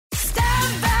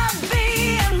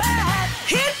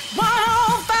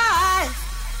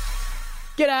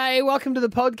G'day, welcome to the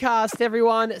podcast,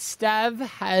 everyone. Stav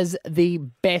has the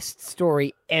best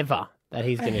story ever that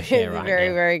he's going to share right very,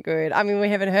 now. very good. I mean, we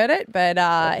haven't heard it,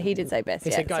 but he did say best.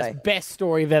 He said, guys, best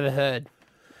story you've ever heard.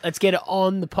 Let's get it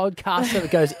on the podcast so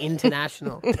it goes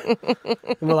international.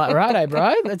 And we're like, righto,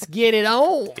 bro, let's get it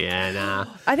on. Yeah, nah.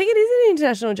 I think it is an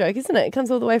international joke, isn't it? It comes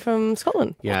all the way from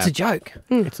Scotland. Yeah. It's a joke.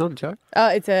 It's not a joke.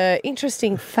 It's an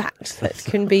interesting fact that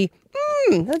can be,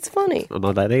 that's funny. Well,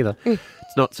 not that either.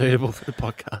 It's not suitable for the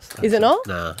podcast. Is it not?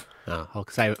 Nah. I'll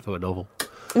save it for a novel.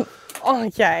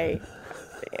 Okay.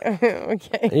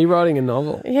 Okay. Are you writing a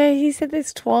novel? Yeah, he said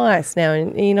this twice now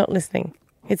and you're not listening.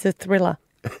 It's a thriller.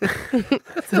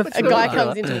 A guy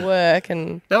comes into work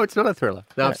and... No, it's not a thriller.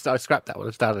 No, I scrapped that one.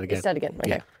 I've started again. Start again. Okay.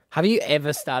 Yeah. Have you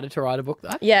ever started to write a book, though?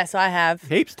 Yes, I have.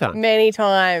 Heaps of times. Many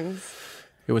times.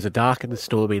 It was a dark and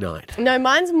stormy night. No,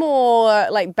 mine's more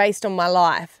like based on my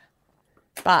life.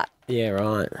 But Yeah,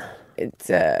 right.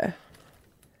 it's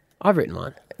I've written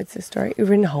mine. it's a story. You've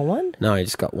written a whole one? No, I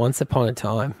just got Once Upon a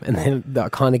Time, and then I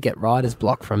kind of get writer's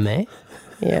block from there.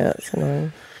 Yeah, that's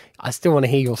annoying. I still want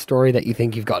to hear your story that you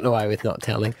think you've gotten away with not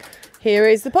telling. Here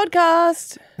is the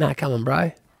podcast. No, come on,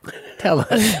 bro. Tell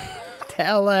it.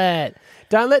 Tell it.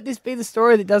 Don't let this be the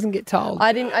story that doesn't get told.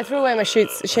 I threw away my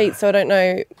sheets, so I don't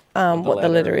know what the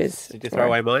letter is. Did you throw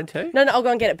away mine too? No, I'll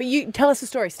go and get it. But you tell us the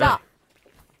story. Start.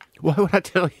 Why would I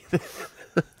tell you that?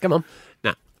 Come on.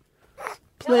 Nah.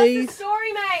 Please. Tell us the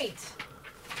story, mate.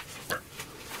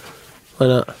 Why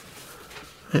not?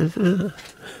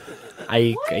 Are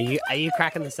you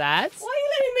cracking the sides? Why are you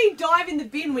letting me dive in the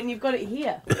bin when you've got it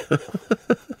here?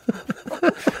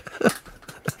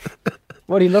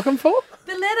 What are you looking for?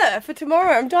 The letter for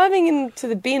tomorrow. I'm diving into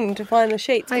the bin to find the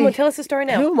sheets. Come on, tell us the story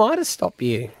now. Who am I to stop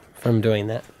you from doing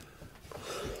that?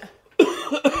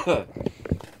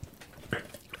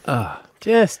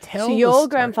 Just tell So the your story.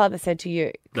 grandfather said to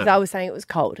you, because I was saying it was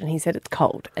cold, and he said it's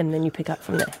cold, and then you pick up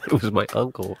from there. It was my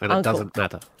uncle, and it Uncle. doesn't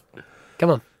matter. Come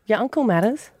on. Your uncle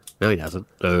matters. No, he doesn't.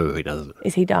 No, he doesn't.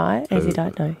 Is he died? Has he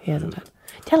died? No, he hasn't died.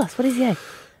 Tell us, what is he?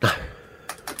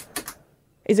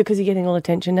 Is it because you're getting all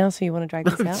attention now, so you want to drag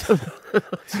this out?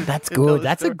 That's good.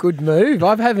 That's a good move.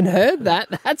 I haven't heard that.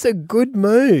 That's a good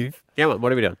move. Yeah,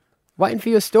 what are we doing? Waiting for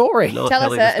your story. Not Tell us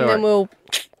telling the that, and then story.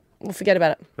 we'll forget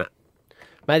about it. Nah.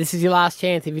 Mate, this is your last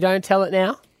chance. If you don't tell it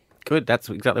now, Good, that's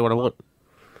exactly what I want.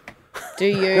 Do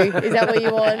you? Is that what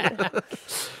you want?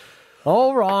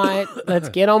 all right, let's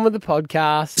get on with the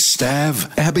podcast.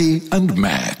 Stav, Abby, and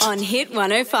Matt. On Hit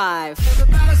 105.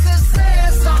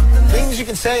 Things you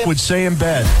can say would say in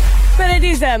bed. But it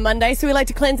is Monday, so we like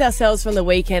to cleanse ourselves from the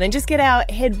weekend and just get our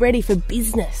head ready for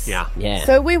business. Yeah. Yeah.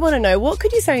 So we want to know, what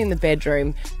could you say in the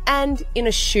bedroom and in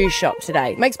a shoe shop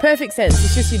today? Makes perfect sense.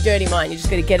 It's just your dirty mind. You just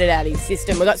got to get it out of your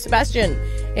system. We've got Sebastian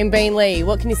in Beanley.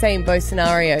 What can you say in both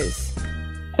scenarios?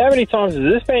 How many times has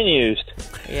this been used?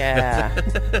 Yeah.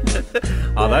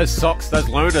 Oh, those socks, those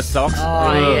loner socks.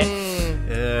 Oh, yeah.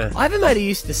 Yeah. I have a mate who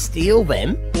used to steal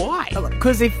them. Why?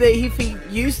 Because if he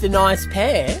used a nice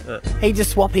pair, he'd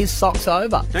just swap his socks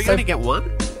over. Don't you only get one?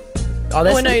 Oh,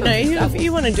 that's Well, no,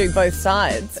 you want to do both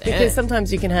sides because Yeah.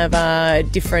 sometimes you can have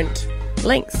different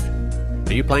lengths.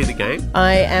 Are you playing the game?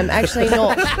 I am actually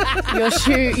not.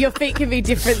 Your feet can be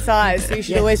different size, so you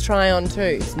should always try on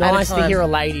two. nice to hear a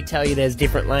lady tell you there's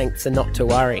different lengths and not to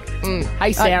worry.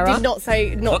 Hey, Sarah. I did not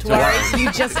say not to worry.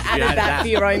 You just added added that that. for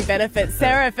your own benefit.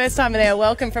 Sarah, first time there.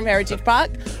 Welcome from Heritage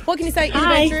Park. What can you say in the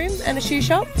Hi. bedroom and a shoe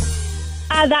shop?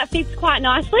 That fits quite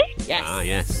nicely. Yes. Ah,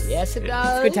 yes. Yes, it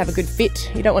does. It's good to have a good fit.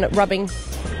 You don't want it rubbing.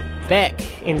 Beck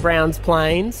in Browns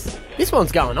Plains. This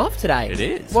one's going off today. It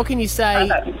is. What can you say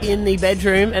in the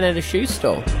bedroom and at a shoe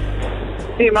store?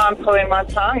 Do you mind pulling my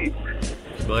tongue?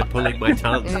 Mind pulling my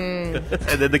tongue. And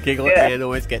then the giggle at the end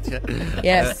always gets you.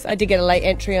 Yes, I did get a late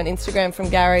entry on Instagram from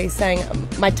Gary saying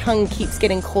my tongue keeps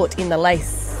getting caught in the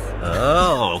lace.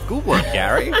 Oh, good one,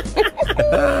 Gary.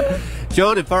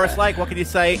 John in Forest Lake, what can you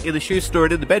say in the shoe store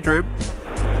and in the bedroom?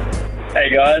 Hey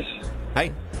guys,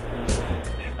 Hey.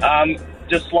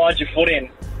 just slide your foot in.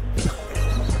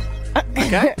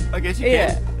 Okay, I guess you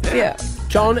Yeah, can. yeah.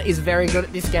 John is very good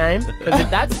at this game because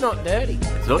that's not dirty.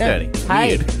 It's not dirty. It's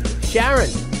Hey, weird. Sharon.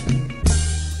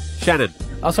 Shannon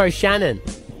Oh, sorry, Shannon.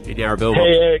 in Yarraville.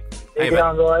 Hey, Hey, you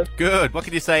going, guys? Good. What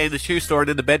can you say in the shoe store and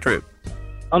in the bedroom?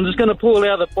 I'm just going to pull it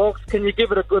out of the box. Can you give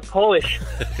it a good polish?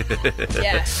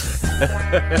 Yes.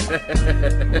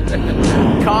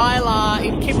 Kyla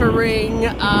in Kippering,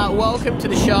 welcome to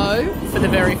the show for the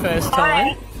very first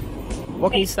time.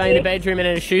 What can you say in the bedroom and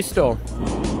in a shoe store?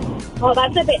 Oh,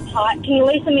 that's a bit tight. Can you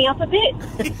loosen me up a bit?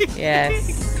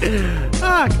 Yes.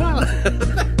 Ah, Kyla.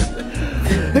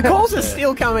 The calls are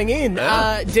still coming in.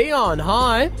 Dion,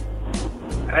 hi.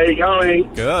 How you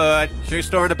going? Good. Shoe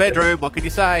store in the bedroom. What can you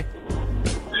say?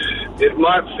 It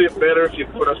might fit better if you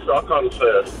put a sock on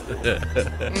first.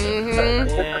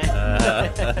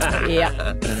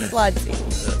 Yeah. Slides in.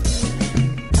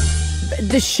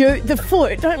 The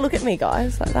foot. Don't look at me,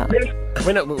 guys, like that.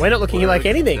 We're not looking like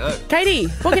anything. Katie,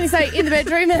 what can you say? In the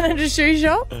bedroom and at a shoe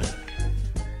shop?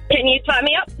 Can you tie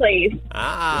me up, please?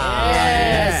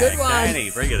 Yeah, good one. Katie,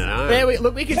 bringing it home. There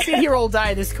we can sit here all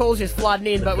day. This call's just flooding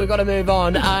in, but we've got to move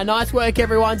on. Nice work,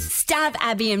 everyone. Stav,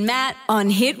 Abby and Matt on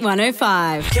Hit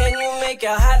 105. Can you make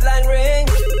a hotline ring?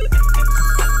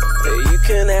 You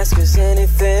can ask us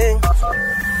anything.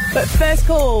 But first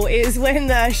call is when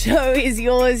the show is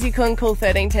yours. You can call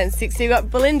 13 10 60. You've got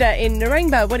Belinda in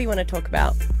Narangba. What do you want to talk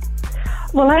about?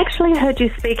 Well, I actually heard you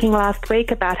speaking last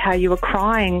week about how you were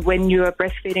crying when you were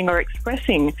breastfeeding or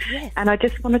expressing. Yes. And I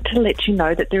just wanted to let you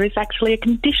know that there is actually a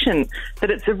condition, that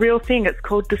it's a real thing. It's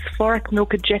called dysphoric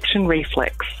milk ejection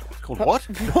reflex. Called what?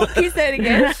 What can you say it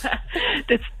again?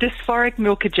 It's dysphoric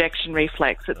milk ejection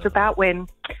reflex. It's about when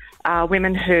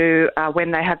women who,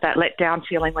 when they have that let-down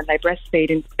feeling when they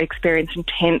breastfeed and experience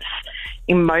intense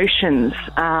emotions.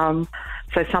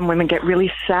 So some women get really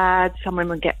sad, some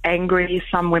women get angry,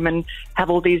 some women have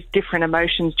all these different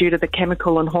emotions due to the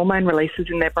chemical and hormone releases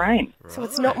in their brain. So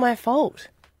it's not my fault.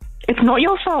 It's not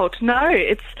your fault, no.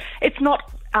 It's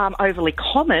not overly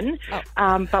common,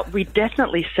 but we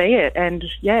definitely see it. And,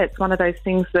 yeah, it's one of those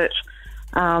things that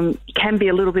can be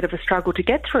a little bit of a struggle to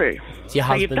get through. It's your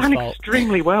so you've husband's done fault.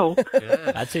 extremely well.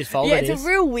 That's his fault. Yeah, it it's is. a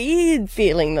real weird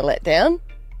feeling, the letdown.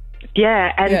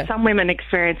 Yeah, and Yeah. some women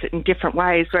experience it in different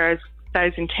ways, whereas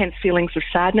those intense feelings of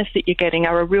sadness that you're getting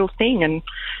are a real thing. And,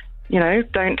 you know,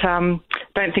 don't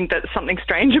think that something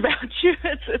strange about you.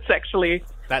 It's actually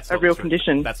That's a not real the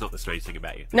condition. That's not the strange thing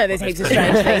about you. No, there's heaps of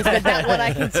strange things, but that one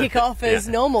I can tick off as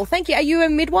normal. Thank you. Are you a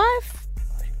midwife?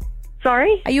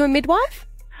 Sorry? Are you a midwife?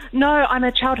 No, I'm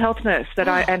a child health nurse,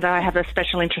 I have a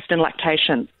special interest in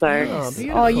lactation. So,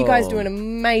 Oh, you guys do an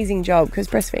amazing job because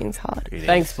breastfeeding's hard.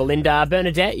 Thanks, Belinda.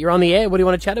 Bernadette, you're on the air. What do you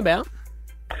want to chat about?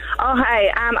 Oh,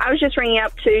 hey, I was just ringing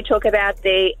up to talk about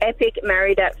the epic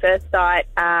Married at First Sight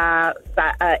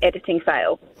editing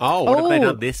fail. Oh, what have they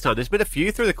Oh. done this time? There's been a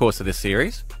few through the course of this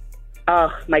series.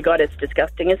 Oh, my God, it's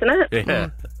disgusting, isn't it?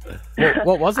 Yeah.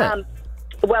 What was it?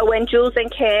 Well, when Jules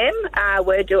and Cam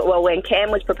when Cam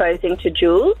was proposing to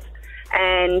Jules,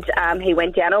 and he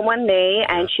went down on one knee,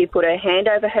 and she put her hand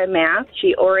over her mouth.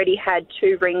 She already had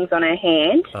 2 rings on her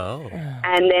hand, Oh.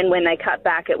 and then when they cut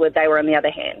back, they were on the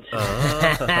other hand.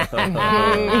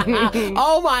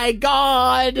 Oh, my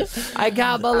God. I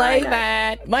can't believe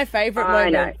that. My favourite I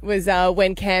moment was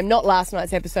when Cam, not last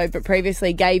night's episode, but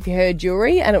previously gave her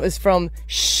jewellery, and it was from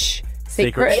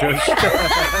Secret. Shush.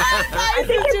 I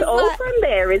think it's all from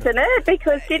there, isn't it?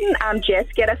 Because didn't Jess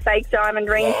get a fake diamond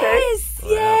ring too? Yes,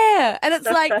 yeah. And it's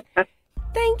like,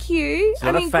 thank you.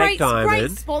 not a fake great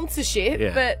diamond. sponsorship,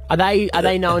 Yeah. but Are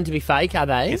they known to be fake, are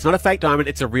they? It's not a fake diamond,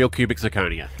 it's a real cubic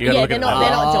zirconia. You gotta yeah, look they're at not, it. they're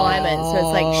not diamonds. So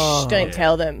it's like, shh, don't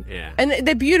tell them. Yeah. And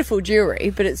they're beautiful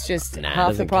jewellery, but it's just half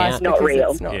the doesn't price count. Not because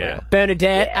real. it's not Yeah. real.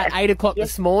 Bernadette, at 8 o'clock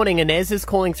this morning, Inez is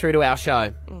calling through to our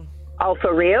show. Oh,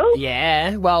 for real?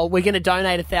 Yeah, well, we're going to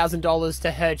donate $1,000 to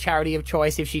her charity of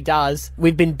choice if she does.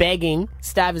 We've been begging.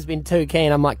 Stav has been too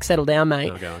keen. I'm like, settle down,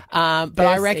 mate. Okay. But I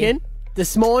Thirsty. reckon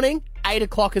this morning, 8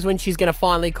 o'clock is when she's going to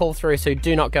finally call through, so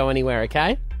do not go anywhere,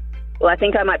 okay? Well, I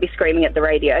think I might be screaming at the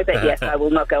radio, but yes, I will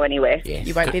not go anywhere. Yes.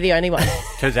 You won't be the only one.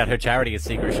 Turns out her charity is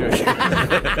Secret Shush.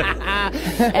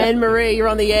 Anne-Marie, you're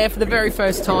on the air for the very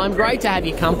first time. Great to have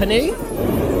your company.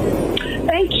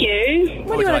 Thank you.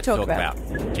 What do you want to talk about?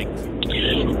 Jinx.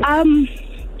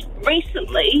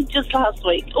 Recently, just last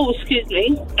week, excuse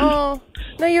me, Oh,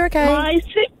 no, you're okay.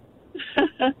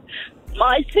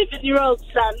 my 7-year-old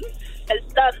son has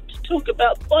started to talk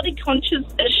about body conscious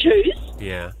issues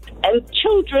Yeah. and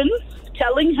children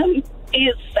telling him he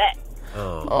is fat.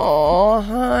 Oh,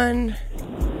 hon.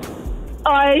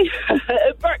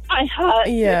 It broke my heart.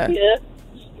 Yeah. to hear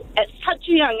at such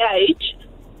a young age,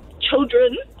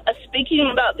 children are speaking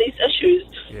about these issues.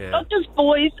 Yeah. Not just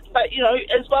boys, but,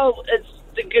 as well as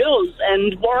the girls,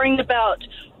 and worrying about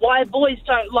why boys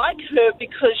don't like her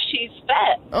because she's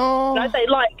fat. Oh. They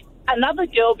like another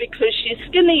girl because she's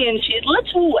skinny and she's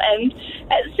little, and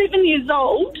at 7 years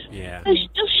old, Yeah. they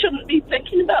just shouldn't be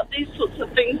thinking about these sorts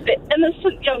of things. They're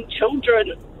innocent young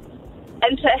children.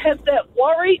 And to have that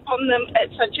worry on them at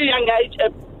such a young age,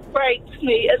 it breaks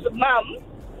me as a mum.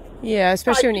 Yeah,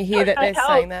 especially when you hear that they're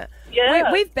saying that.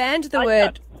 Yeah. We've banned the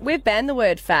word we've banned the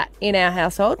word fat in our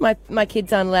household. My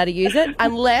kids aren't allowed to use it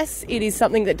unless it is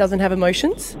something that doesn't have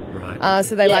emotions. Right.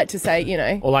 So they like to say, you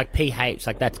know. Or like pH,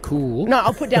 like that's cool. No,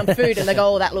 I'll put down food and they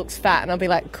go, oh, that looks fat. And I'll be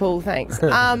like, cool, thanks.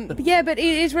 But it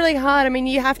is really hard. I mean,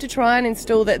 you have to try and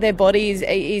instill that their body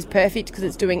is perfect because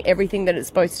it's doing everything that it's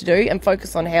supposed to do and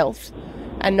focus on health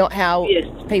and not how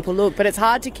people look. But it's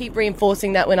hard to keep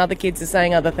reinforcing that when other kids are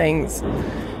saying other things.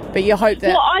 But you hope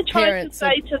that I try parents to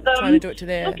say to them, trying to do it to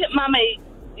their... look at mummy.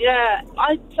 Yeah,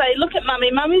 I'd say, look at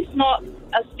mummy. Mummy's not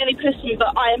a skinny person,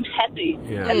 but I am happy.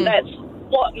 Yeah. And that's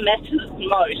what matters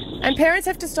most. And parents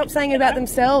have to stop saying it about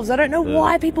themselves. I don't know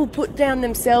why people put down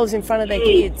themselves in front of their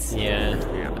kids.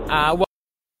 Yeah. Well,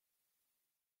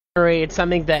 it's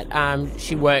something that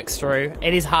she works through.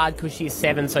 It is hard because she's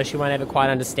 7, so she won't ever quite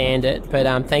understand it.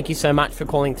 But thank you so much for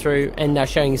calling through and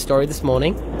sharing your story this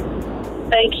morning.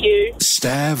 Thank you.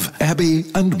 Stav, Abby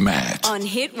and Matt. On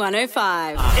Hit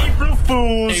 105. April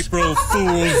Fools! April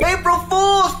Fools! April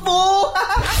Fool's, fool!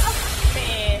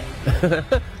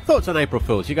 Thoughts on April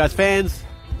Fools? You guys fans?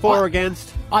 For or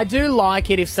against? I do like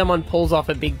it if someone pulls off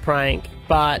a big prank,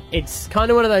 but it's kind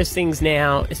of one of those things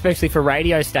now, especially for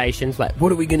radio stations, like,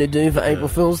 what are we going to do for April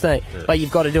Fool's Day? But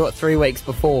you've got to do it 3 weeks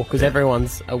before because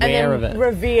everyone's aware of it.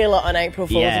 Reveal it on April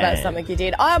Fool's about something you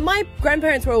did. My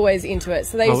grandparents were always into it,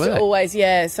 so they used to always,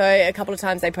 so a couple of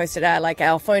times they posted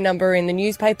our phone number in the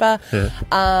newspaper.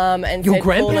 And your said,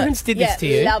 grandparents did this to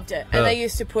you? Loved it. And they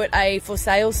used to put a for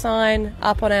sale sign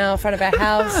up on our front of our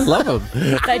house. I love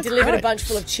them. They delivered a bunch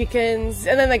full of chickens,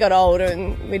 and then they got older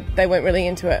and they weren't really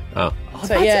into it.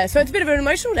 So it's a bit of an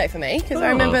emotional day for me because I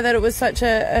remember that it was such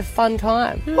a fun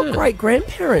time. What great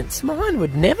grandparents. Mine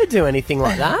would never do anything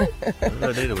like that.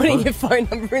 Putting your phone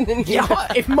number in the newspaper.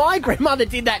 If my grandmother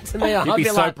did that to me, I'd be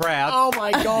so like, proud. Oh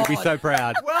my God. You'd be so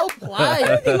proud. Well played. I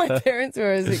don't think my parents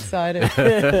were as excited.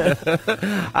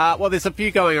 Well, there's a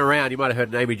few going around. You might have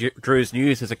heard in Amy Drew's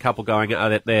news. There's a couple going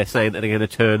that they're saying that they're going to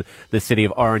turn the city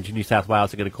of Orange in New South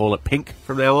Wales. They're going to call it Pink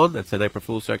from now on. That's an April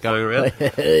Fool's joke going around.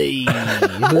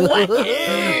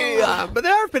 But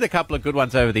there have been a couple of good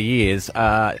ones over the years.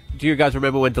 Do you guys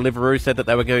remember when Deliveroo said that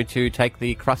they were going to take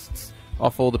the crusts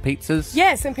off all the pizzas?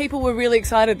 Yes, and people were really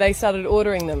excited. They started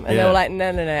ordering them, and they were like, no.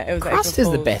 It was crust April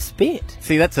is the Fool's. best bit.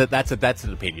 See, that's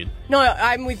an opinion. No,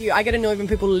 I'm with you. I get annoyed when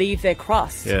people leave their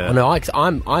crust. Yeah. Oh, no,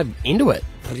 I'm into it.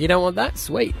 If you don't want that,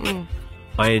 sweet.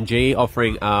 ING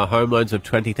offering home loans of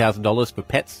 $20,000 for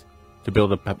pets to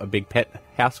build a big pet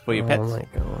house for your pets. Oh my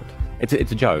God.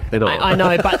 It's a joke. They're not. I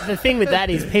know, but the thing with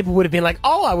that is people would have been like,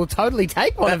 oh, I will totally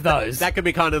take one of those. That could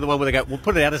be kind of the one where they go, we'll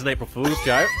put it out as an April Fool's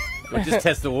joke. We'll just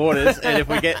test the waters, and if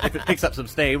it picks up some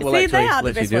steam, we'll See, actually they are the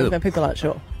let you best do ones them. when people aren't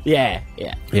sure. Yeah.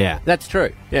 Yeah, that's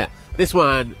true. Yeah. This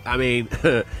one, I mean,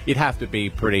 you'd have to be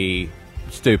pretty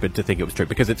stupid to think it was true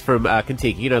because it's from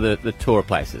Kentucky, you know, the tour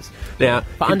places. Now,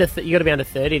 But you got to be under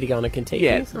 30 to go on a Kentucky.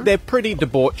 yeah, they're pretty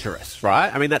debaucherous,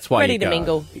 right? I mean, that's why Ready you to go.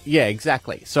 mingle. Yeah,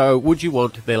 exactly. So, would you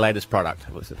want their latest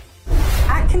product? Listen.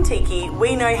 At Kentucky,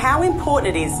 we know how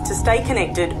important it is to stay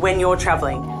connected when you're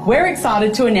travelling. We're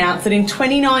excited to announce that in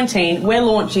 2019, we're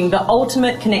launching the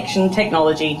ultimate connection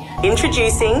technology.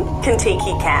 Introducing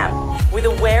Kentucky Cam, with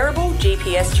a wearable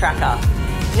GPS tracker.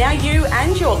 Now you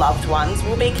and your loved ones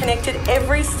will be connected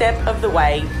every step of the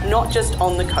way, not just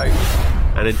on the coach.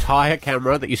 An entire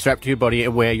camera that you strap to your body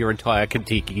and wear your entire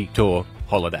Kentucky tour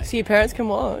holiday. So your parents can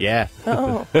watch. Yeah.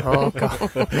 Oh. God.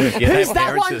 Yeah, Who's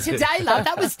that one today, love?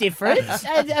 That was different.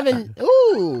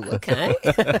 Ooh, okay.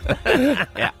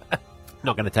 Yeah.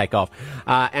 Not going to take off.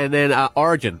 And then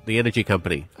Origin, the energy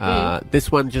company. This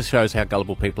one just shows how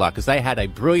gullible people are because they had a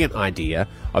brilliant idea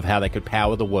of how they could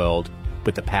power the world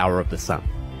with the power of the sun.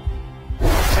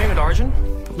 Team at Origin,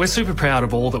 we're super proud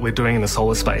of all that we're doing in the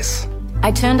solar space.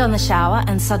 I turned on the shower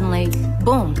and suddenly,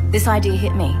 boom, this idea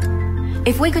hit me.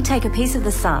 If we could take a piece of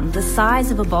the sun the size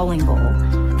of a bowling ball,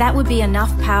 that would be enough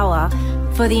power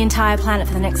for the entire planet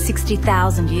for the next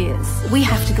 60,000 years. We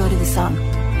have to go to the sun.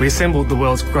 We assembled the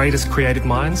world's greatest creative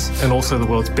minds and also the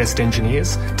world's best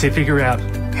engineers to figure out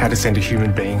how to send a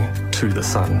human being to the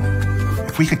sun.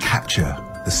 If we could capture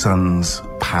the sun's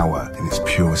power in its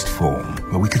purest form,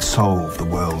 well, we could solve the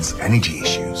world's energy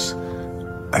issues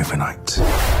overnight.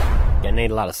 You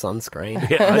need a lot of sunscreen.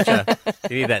 Yeah,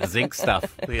 you need that zinc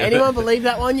stuff. Yeah. Anyone believe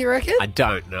that one, you reckon? I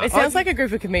don't know. It sounds like a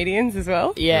group of comedians as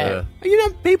well. Yeah. You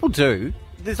know, people do.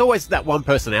 There's always that one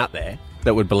person out there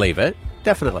that would believe it.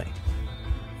 Definitely.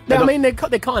 No, I mean, they're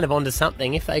kind of onto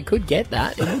something. If they could get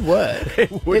that, it would work.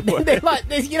 It would work. They're like,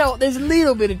 there's a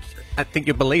little bit of... I think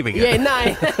you're believing it. Yeah, no.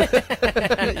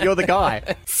 You're the guy.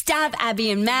 Stav,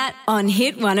 Abby and Matt on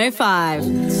Hit 105.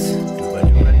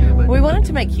 We wanted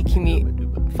to make your commute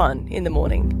fun in the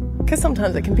morning. Because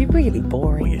sometimes it can be really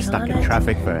boring. You're stuck in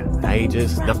traffic for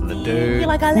ages, nothing to do. You're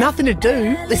like, Nothing to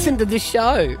do. Listen to this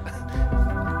show.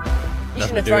 You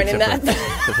shouldn't have thrown in that.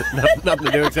 Nothing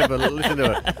to do except for listen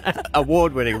to an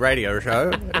award-winning radio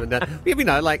show. And,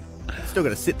 still got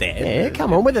to sit there. Yeah,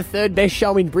 come on. We're the third best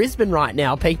show in Brisbane right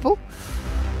now, people.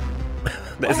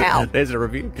 There's a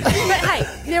review. But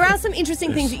hey, there are some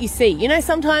interesting things that you see. You know,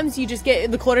 sometimes you just get in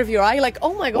the corner of your eye, you're like,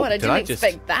 oh my God, I didn't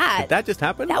expect that. Did that just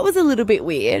happen? That was a little bit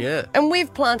weird. Yeah. And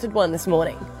we've planted one this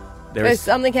morning. There's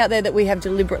something out there that we have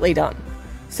deliberately done.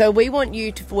 So we want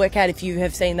you to work out if you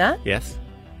have seen that. Yes.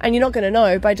 And you're not going to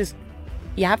know by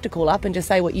you have to call up and just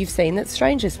say what you've seen that's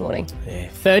strange this morning.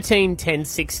 13 10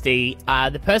 60.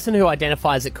 The person who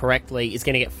identifies it correctly is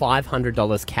going to get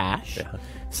 $500 cash. Yeah.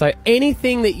 So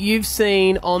anything that you've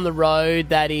seen on the road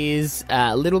that is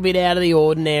a little bit out of the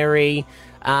ordinary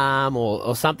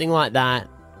or something like that,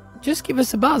 just give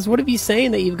us a buzz. What have you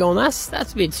seen that you've gone, that's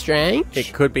a bit strange?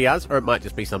 It could be us, or it might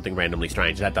just be something randomly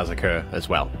strange. That does occur as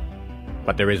well.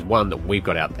 But there is one that we've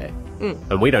got out there,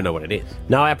 and we don't know what it is.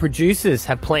 No, our producers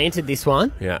have planted this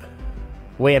one. Yeah.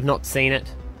 We have not seen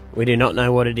it. We do not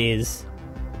know what it is.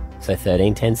 So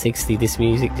 13 10 60, this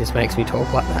music just makes me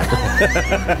talk like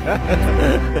that.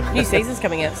 New season's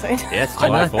coming out soon. Yes,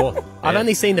 July 4th. I've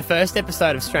only seen the first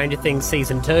episode of Stranger Things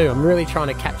Season 2. I'm really trying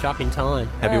to catch up in time.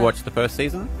 Have you watched the first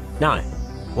season? No.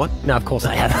 What? No, of course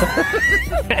I haven't.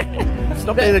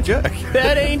 Stop being a jerk.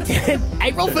 13 10,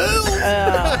 April Fool!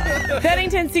 13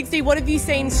 10 60, what have you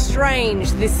seen strange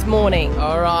this morning?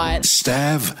 All right.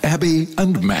 Stav, Abby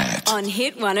and Matt. On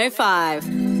Hit 105.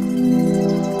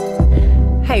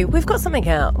 Hey, we've got something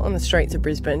out on the streets of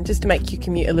Brisbane just to make your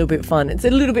commute a little bit fun. It's a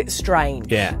little bit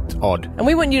strange. Yeah, it's odd. And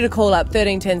we want you to call up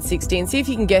 13 10 60 and see if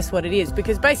you can guess what it is,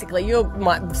 because basically you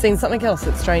might have seen something else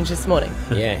that's strange this morning.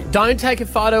 Yeah. Don't take a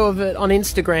photo of it on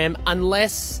Instagram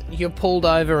unless you're pulled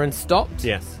over and stopped.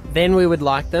 Yes. Then we would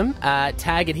like them.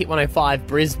 Tag at Hit 105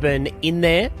 Brisbane in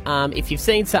there. If you've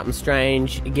seen something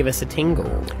strange, give us a tingle.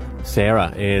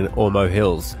 Sarah in Ormo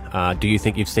Hills, do you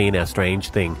think you've seen our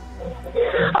strange thing?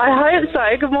 I hope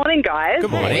so. Good morning, guys.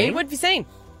 Good morning. Hey, what have you seen?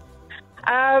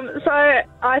 So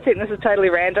I think this is totally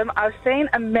random. I've seen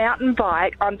a mountain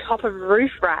bike on top of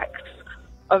roof racks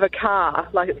of a car.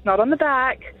 Like, it's not on the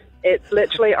back. It's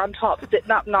literally on top, sitting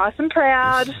up nice and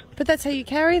proud. But that's how you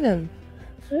carry them.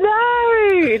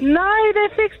 No, they're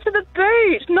fixed to the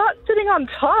boot, not sitting on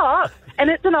top. And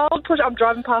it's an old push. I'm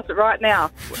driving past it right now.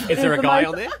 Is there a guy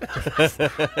on there?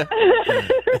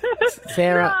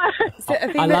 Sarah, No.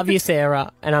 I love you,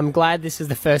 Sarah, and I'm glad this is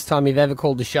the first time you've ever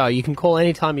called the show. You can call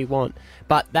anytime you want,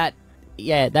 but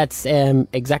that's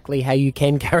exactly how you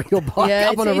can carry your bike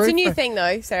up on a roof. It's a new thing,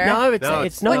 though, Sarah. No,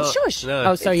 it's not. Wait, shush.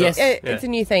 No, oh, so yes. It's a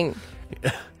new thing.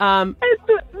 It's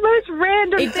the most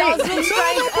random It thing. does look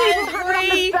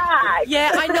strange.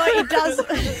 Yeah, I know it does.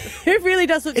 It really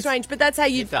does look strange, but that's how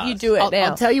you do it now.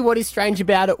 I'll tell you what is strange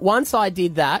about it. Once I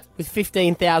did that with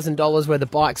 $15,000 worth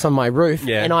of bikes on my roof,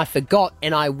 and I forgot,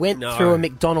 and I went through a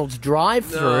McDonald's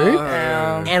drive-through,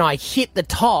 and I hit the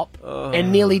top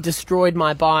and nearly destroyed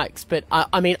my bikes. But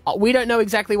I mean, we don't know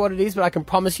exactly what it is, but I can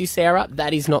promise you, Sarah,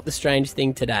 that is not the strange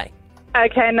thing today.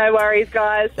 Okay, no worries,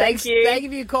 guys. Thank you. Thank you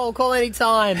for your call. Call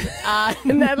anytime.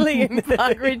 Natalie in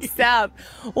Park Ridge South.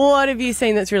 What have you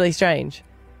seen that's really strange?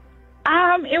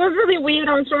 It was really weird.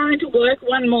 I was driving to work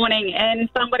one morning and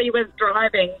somebody was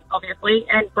driving, obviously,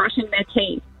 and brushing their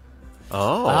teeth.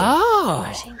 Oh.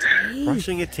 Brushing teeth.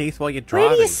 Brushing your teeth while you're driving.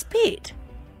 Where do you spit?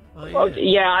 Oh, yeah. Well,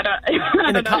 yeah, I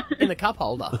don't. In the cup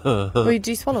holder. Or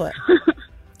do you swallow it?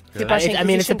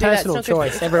 It's a personal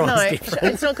choice. Everyone's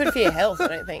different. It's not good for your health, I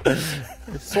don't think.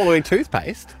 Swallowing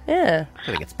toothpaste? Yeah. I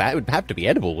think it's bad. It would have to be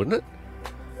edible, wouldn't it?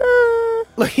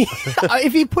 Look,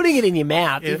 if you're putting it in your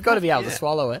mouth, you've got to be able to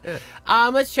swallow it. Yeah.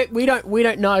 Let's check. We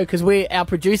don't know because our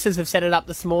producers have set it up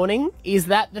this morning. Is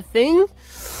that the thing?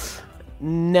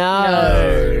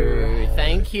 No.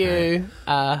 Thank you.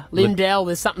 Lindell,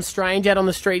 there's something strange out on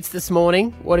the streets this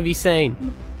morning. What have you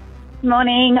seen?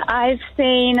 Morning. I've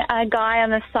seen a guy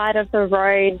on the side of the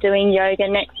road doing yoga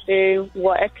next to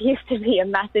what appears to be a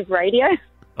massive radio.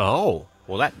 Oh,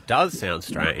 well, that does sound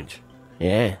strange.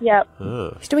 Yeah. Yep.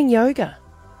 He's doing yoga.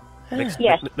 Next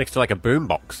to like a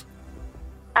boombox.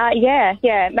 Yeah.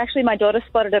 Actually, my daughter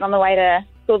spotted it on the way to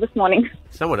school this morning.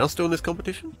 Someone else doing this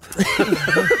competition?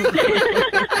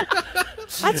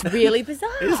 That's really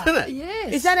bizarre. Isn't it?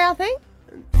 Yes. Is that our thing?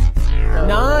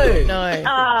 No.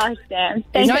 Oh, damn.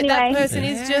 Thanks anyway. That person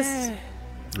is just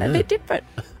a bit different.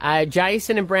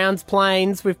 Jason in Browns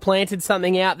Plains, we've planted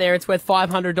something out there. It's worth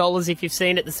 $500 if you've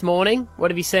seen it this morning.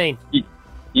 What have you seen?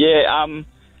 Yeah,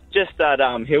 just at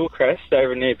Hillcrest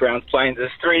over near Browns Plains.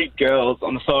 There's 3 girls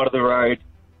on the side of the road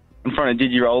in front of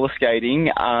Digi roller skating,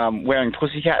 wearing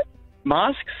pussycat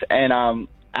masks and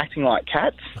acting like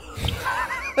cats.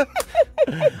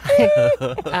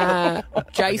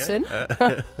 Jason,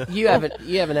 you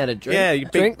haven't had a drink. Yeah,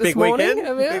 drink this big morning, weekend.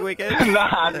 have you? Big weekend.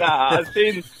 Nah. I've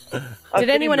seen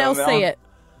anyone else see it?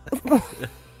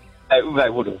 They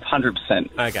would have,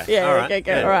 100%. Okay. Yeah, all right.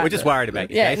 okay, all right. We're just worried about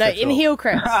you. Yeah, Case, no, that's in all.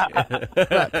 Hillcrest.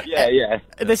 Yeah.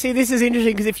 See, this is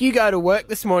interesting because if you go to work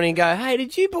this morning and go, hey,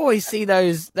 did you boys see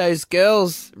those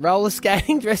girls roller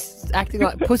skating dressed acting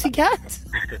like pussycats?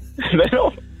 They're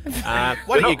not.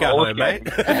 Why don't you go home, mate?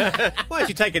 Why don't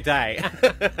you take a day?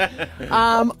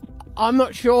 I'm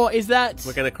not sure. Is that...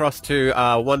 We're going to cross to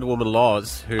Wonder Woman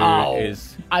Laws, who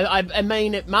is... I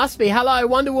mean, it must be. Hello,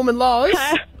 Wonder Woman Laws.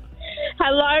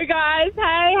 Hello, guys.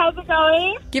 Hey, how's it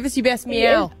going? Give us your best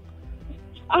meow.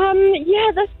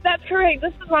 Yeah, that's correct.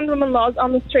 This is Wonder Woman Laws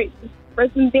on the streets of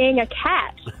Brisbane being a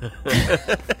cat.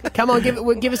 Come on,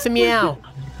 give us a meow.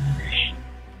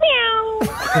 Meow.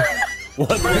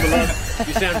 Wonder Woman Laws,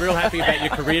 you sound real happy about your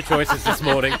career choices this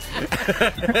morning.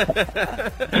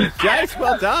 Jace,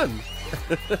 well done.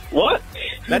 What?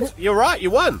 You're right, you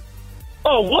won.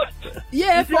 Oh, what?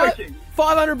 Yeah,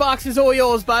 $500 is all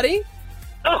yours, buddy.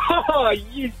 Oh,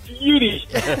 you beauty.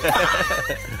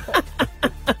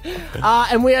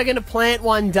 And we are going to plant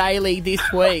one daily this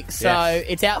week. So Yes.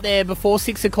 it's out there before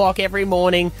 6 o'clock every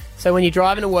morning. So when you're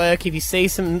driving to work, if you see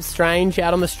some strange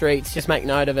out on the streets, just make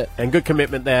note of it. And good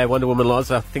commitment there, Wonder Woman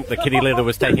Laws. I think the kitty litter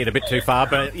was taking it a bit too far,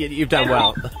 but you've done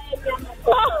well.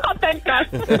 Oh, thanks, guys.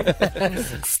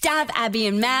 Stav, Abby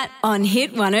and Matt on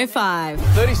Hit 105.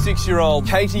 36-year-old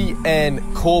Katie Ann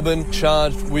Corbin,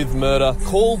 charged with murder,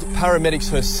 called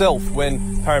paramedics herself. When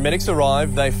paramedics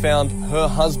arrived, they found her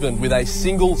husband with a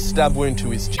single stab wound to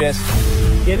his chest.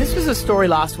 Yeah, this was a story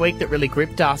last week that really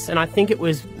gripped us, and I think it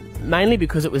was mainly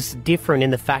because it was different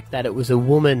in the fact that it was a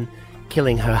woman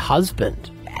killing her husband.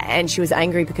 And she was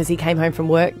angry because he came home from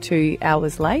work 2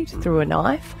 hours late through a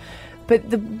knife. But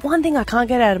the one thing I can't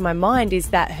get out of my mind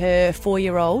is that their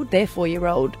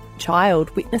 4-year-old child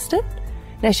witnessed it.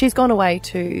 Now, she's gone away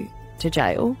to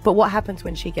jail, but what happens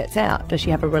when she gets out? Does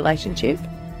she have a relationship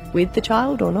with the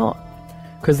child or not?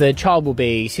 Because the child will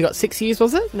be... She got 6 years,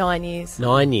 was it? 9 years.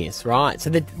 9 years, right. So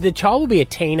the child will be a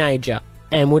teenager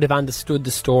and would have understood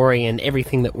the story and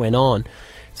everything that went on.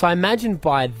 So I imagine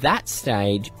by that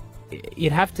stage,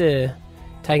 you'd have to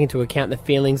take into account the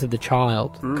feelings of the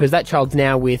child, because that child's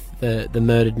now with the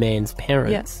murdered man's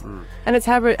parents. Yes. And it's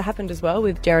happened as well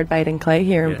with Jared Bate and Clay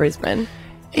here in Brisbane.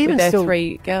 Even with their still,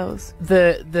 3 girls.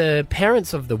 The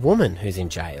parents of the woman who's in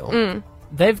jail,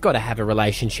 they've got to have a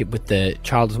relationship with the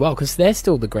child as well, because they're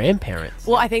still the grandparents.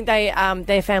 Well, I think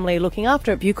their family are looking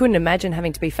after it, but you couldn't imagine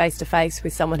having to be face-to-face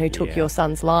with someone who took your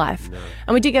son's life. No.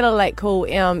 And we did get a late call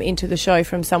into the show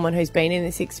from someone who's been in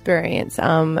this experience.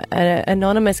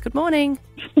 Anonymous, good morning.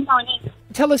 Good morning.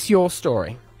 Tell us your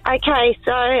story. Okay,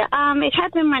 so it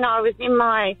happened when I was in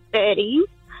my 30s,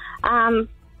 about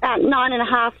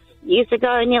 9.5 years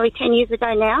ago, nearly 10 years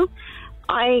ago now.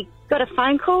 I got a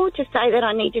phone call to say that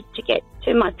I needed to get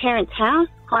to my parents' house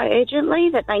quite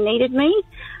urgently, that they needed me.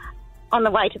 On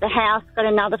the way to the house, got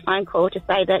another phone call to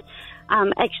say that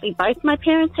actually both my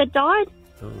parents had died.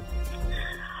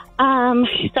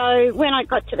 So when I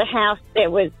got to the house, there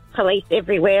was police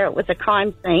everywhere. It was a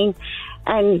crime scene.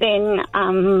 And then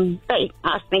they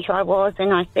asked me who I was,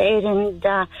 and I said, and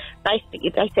basically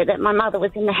they said that my mother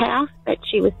was in the house, that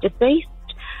she was deceased,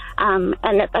 and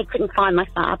that they couldn't find my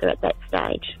father at that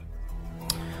stage.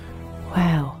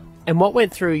 Wow. And what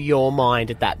went through your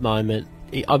mind at that moment?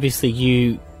 Obviously,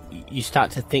 you start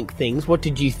to think things. What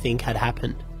did you think had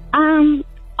happened?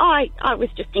 I was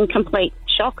just in complete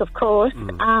shock, of course.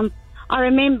 I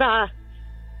remember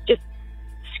just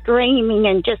screaming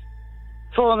and just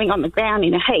falling on the ground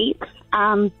in a heap.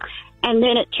 And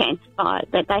then it transpired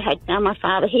that they had found my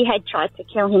father. He had tried to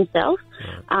kill himself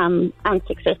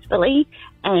unsuccessfully.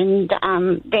 And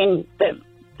then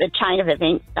the chain of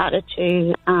events started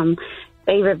to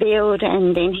be revealed,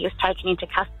 and then he was taken into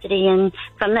custody. And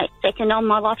from that second on,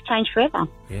 my life changed forever.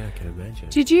 Yeah, I can imagine.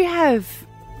 Did you have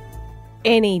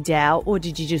any doubt, or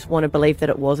did you just want to believe that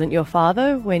it wasn't your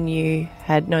father when you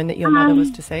had known that your mother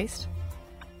was deceased?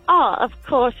 Oh, of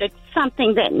course, it's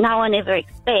something that no one ever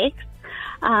expects.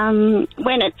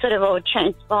 When it sort of all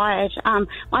transpired,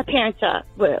 my parents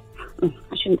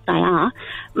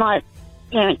my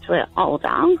parents were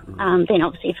older, then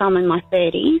obviously if I'm in my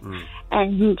 30s,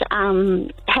 and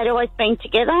had always been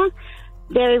together,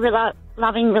 very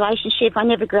loving relationship. I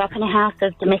never grew up in a house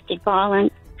of domestic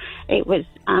violence. It was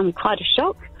quite a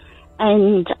shock.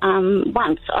 And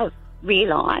once I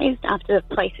realised, after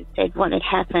the police had said what had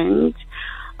happened,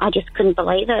 I just couldn't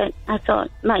believe it. I thought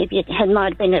maybe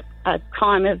might have been a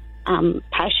crime of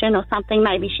passion or something.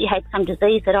 Maybe she had some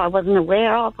disease that I wasn't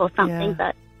aware of or something,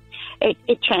 but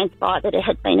it transpired that it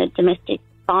had been a domestic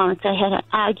violence. They had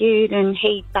argued and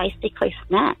he basically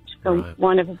snapped, for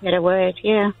want of a better word,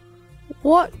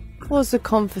 What was the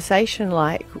conversation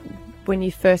like when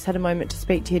you first had a moment to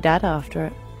speak to your dad after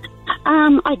it?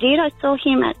 I did. I saw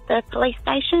him at the police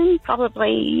station,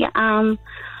 probably,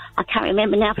 I can't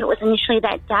remember now if it was initially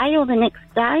that day or the next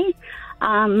day.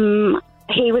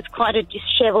 He was quite a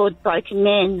dishevelled, broken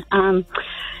man.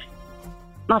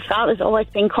 My father's always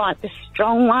been quite the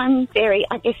strong one, very,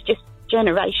 I guess, just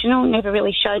generational, never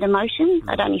really showed emotions.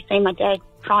 I'd only seen my dad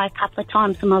cry a couple of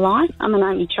times in my life. I'm an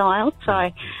only child,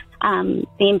 so the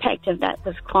impact of that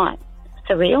was quite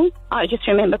surreal. I just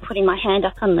remember putting my hand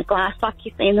up on the glass like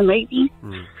you see in the movies,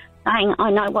 saying,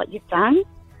 I know what you've done.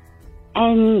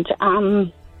 And,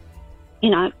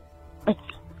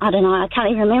 I don't know, I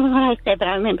can't even remember what I said, but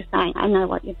I remember saying, I know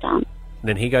what you've done.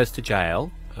 Then he goes to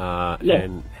jail,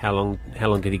 and how long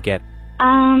did he get?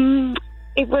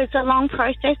 It was a long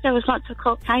process. There was lots of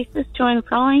court cases to and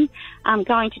fro,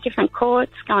 going to different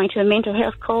courts, going to a mental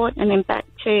health court, and then back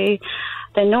to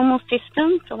the normal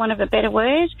system, for want of a better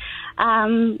word.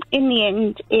 In the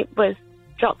end, it was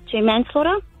dropped to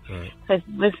manslaughter. Because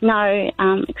there was no,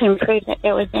 it couldn't prove that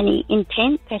there was any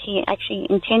intent, that he actually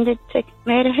intended to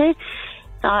murder her.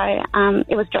 So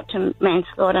it was dropped to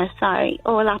manslaughter. So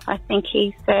all up, I think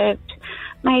he served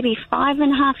maybe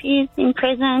 5.5 years in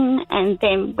prison and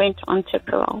then went on to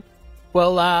parole.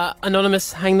 Well,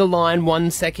 Anonymous, hang the line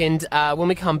 1 second. When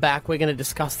we come back, we're going to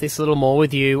discuss this a little more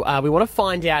with you. We want to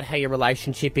find out how your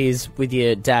relationship is with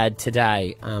your dad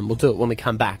today. We'll do it when we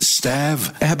come back.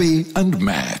 Stav, Abby and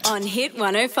Matt. On Hit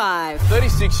 105.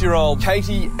 36-year-old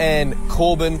Katie Ann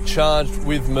Corbin, charged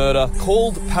with murder,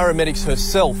 called paramedics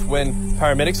herself. When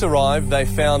paramedics arrived, they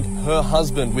found her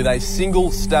husband with a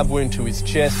single stab wound to his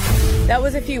chest. That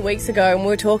was a few weeks ago, and we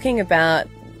were talking about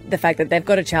the fact that they've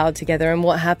got a child together and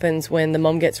what happens when the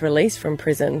mom gets released from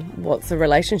prison. What's the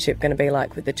relationship going to be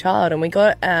like with the child? And we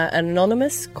got an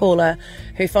anonymous caller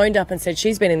who phoned up and said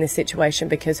she's been in this situation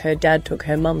because her dad took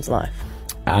her mum's life.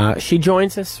 She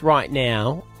joins us right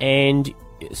now, and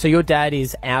so your dad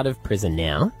is out of prison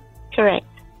now. Correct.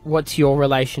 What's your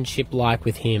relationship like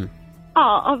with him?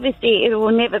 Oh, obviously it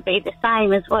will never be the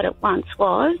same as what it once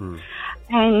was.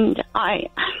 And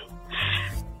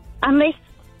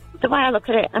the way I look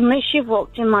at it, unless you've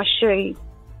walked in my shoes,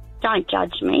 don't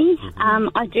judge me.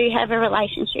 I do have a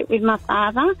relationship with my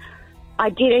father.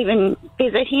 I did even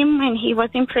visit him when he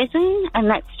was in prison, and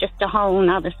that's just a whole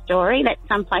other story. That's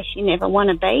someplace you never want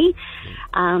to be.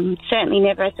 Certainly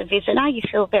never as a visitor. You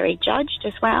feel very judged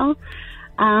as well.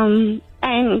 And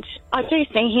I do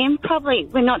see him. Probably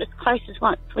we're not as close as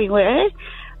once we were,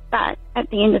 but at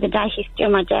the end of the day, he's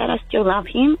still my dad. I still love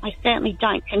him. I certainly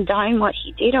don't condone what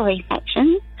he did or his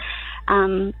actions.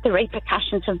 The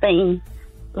repercussions have been,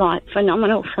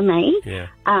 phenomenal for me.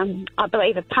 I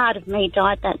believe a part of me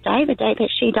died that day, the day that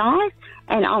she died,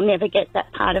 and I'll never get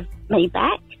that part of me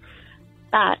back.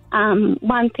 But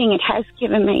one thing it has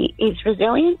given me is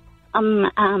resilience.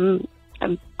 I'm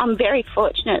very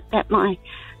fortunate that my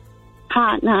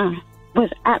partner was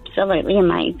absolutely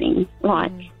amazing,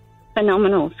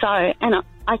 phenomenal. So, and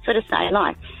I sort of say,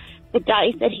 the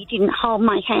days that he didn't hold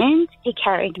my hand, he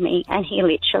carried me, and he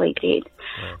literally did.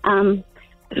 A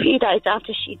few days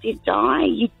after she did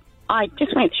die, I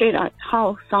just went through that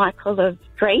whole cycle of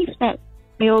grief that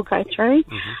we all go through,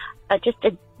 just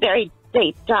a very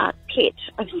deep, dark pit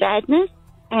of sadness.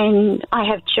 And I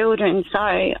have children, so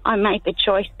I made the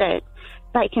choice that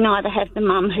they can either have the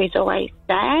mum who's always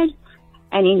sad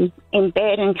and in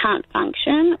bed and can't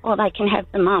function, or they can have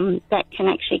the mum that can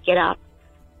actually get up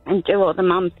and do all the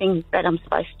mum things that I'm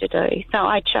supposed to do. So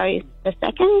I chose the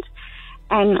second,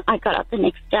 and I got up the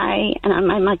next day and I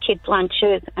made my kids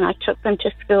lunches and I took them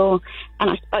to school and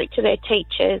I spoke to their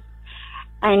teachers,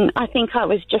 and I think I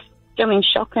was just doing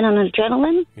shock and an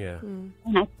adrenaline.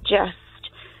 And I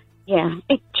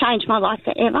it changed my life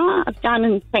forever. I've done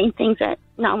and seen things that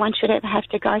no one should ever have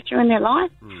to go through in their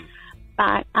life.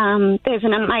 But there's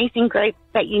an amazing group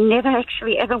that you never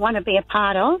actually ever want to be a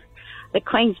part of, the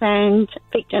Queensland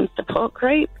Victim Support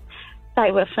Group.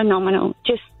 They were phenomenal,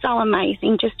 just so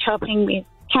amazing, just helping with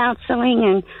counselling,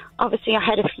 and obviously I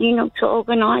had a funeral to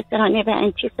organise that I never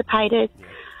anticipated.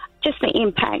 Just the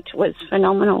impact was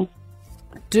phenomenal.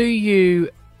 Do you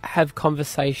have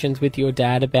conversations with your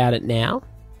dad about it now,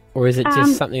 or is it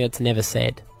just something that's never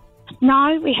said?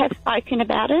 No, we have spoken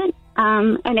about it.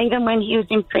 And even when he was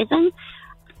in prison,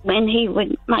 when he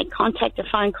would make contact, a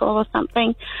phone call or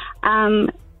something,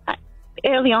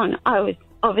 early on I was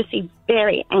obviously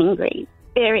very angry,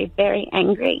 very, very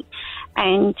angry.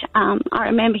 And I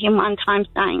remember him one time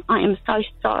saying, I am so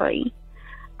sorry.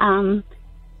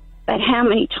 But how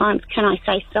many times can I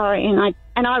say sorry?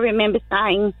 And I remember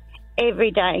saying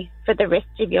every day for the rest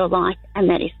of your life, and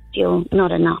that is still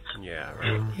not enough. Yeah,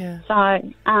 right. Yeah. So,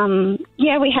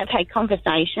 we have had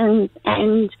conversations,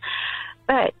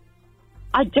 but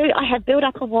I have built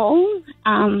up a wall.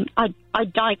 I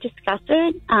don't discuss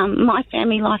it. My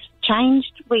family life's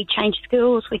changed. We changed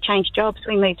schools, we changed jobs,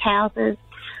 we moved houses.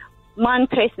 One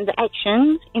person's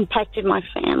actions impacted my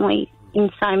family in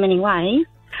so many ways.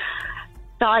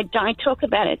 So I don't talk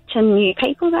about it to new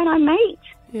people that I meet.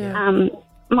 Yeah.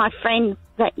 My friends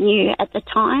that knew at the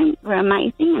time were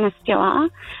amazing and still are,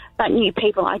 but new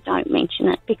people I don't mention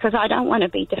it because I don't want to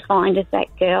be defined as that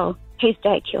girl whose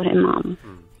dad killed her mum.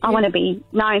 I want to be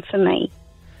known for me.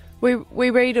 We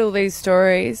read all these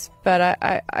stories, but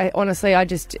I honestly, I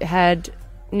just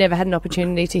never had an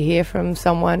opportunity to hear from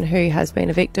someone who has been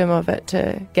a victim of it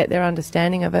to get their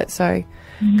understanding of it. So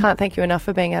can't thank you enough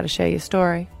for being able to share your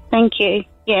story. Thank you.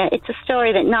 Yeah, it's a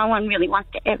story that no one really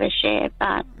wants to ever share,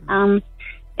 but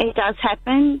it does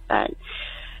happen, but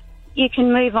you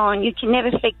can move on. You can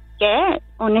never forget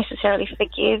or necessarily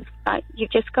forgive, but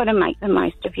you've just got to make the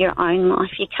most of your own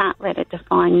life. You can't let it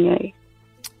define you.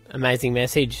 Amazing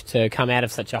message to come out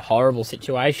of such a horrible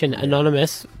situation.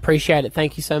 Anonymous, appreciate it.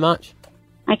 Thank you so much.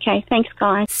 Okay, thanks,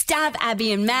 guys. Stab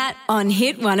Abby and Matt on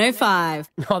Hit 105.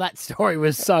 Oh, that story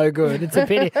was so good. It's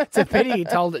a pity you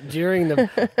told it during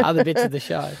the other bits of the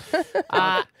show.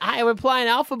 Hey, we're playing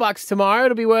Alpha Bucks tomorrow.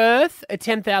 It'll be worth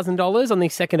 $10,000 on the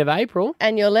 2nd of April.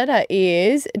 And your letter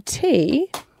is T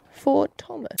for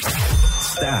Thomas.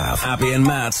 Stav, Abby and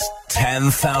Matt's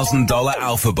 $10,000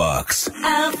 Alpha Bucks.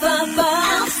 Alpha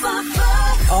Bucks.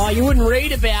 Oh, you wouldn't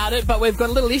read about it, but we've got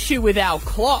a little issue with our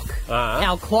clock.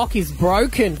 Our clock is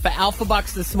broken for Alpha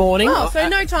Bucks this morning. Oh, so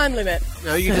no time limit.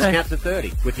 No, you just count to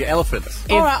 30 with your elephants.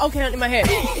 All right, I'll count in my head,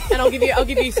 and I'll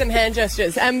give you some hand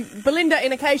gestures. Belinda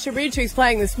in Acacia Ridge, who's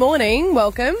playing this morning,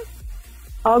 welcome.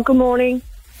 Oh, good morning.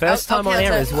 First time on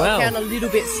air as well. I'll count a little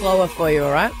bit slower for you,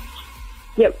 all right?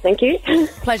 Yep, thank you.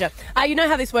 Pleasure. You know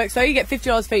how this works, though. You get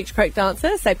 $50 for each correct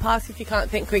answer. Say pass if you can't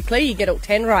think quickly. You get all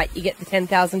 10 right, you get the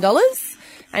 $10,000.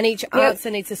 And each answer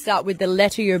needs to start with the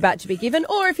letter you're about to be given,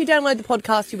 or if you download the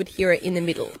podcast, you would hear it in the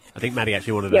middle. I think Maddie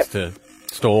actually wanted us to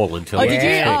stall until... Oh, did you?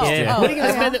 Yeah. What are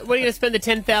you going to spend the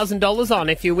 $10,000 on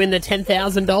if you win the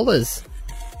 $10,000?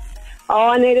 Oh,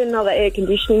 I need another air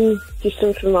conditioning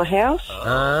system for my house.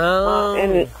 Oh.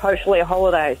 And hopefully a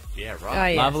holiday. Yeah, right. Oh,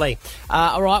 yes. Lovely.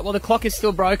 All right, well, the clock is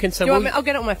still broken, so I'll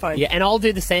get it on my phone. Yeah, and I'll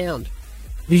do the sound.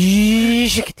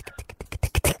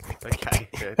 Okay,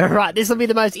 good. All right, this will be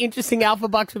the most interesting Alpha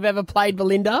Bucks we've ever played,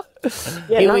 Belinda.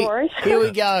 Yeah, no worries. Here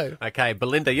we go. Okay,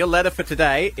 Belinda, your letter for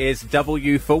today is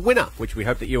W for winner, which we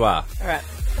hope that you are. All right.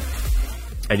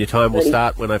 And your time will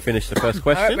start when I finish the first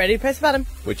question. All right, ready? Press the button.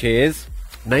 Which is,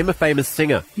 name a famous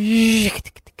singer.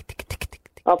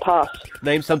 I'll pass.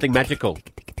 Name something magical.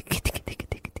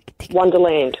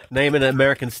 Wonderland. Name an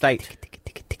American state.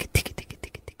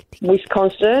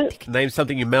 Wisconsin. Name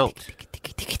something you melt.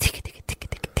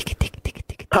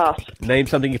 Pass. Name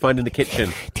something you find in the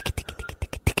kitchen.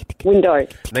 Window.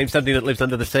 Name something that lives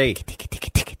under the sea.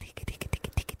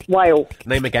 Whale.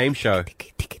 Name a game show.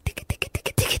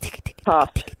 Pass.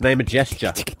 Name a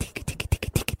gesture.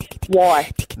 Why?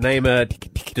 Name a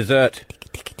dessert.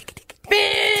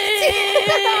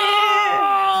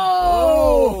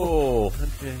 Oh!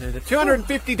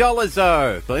 $250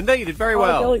 though. Belinda, you did very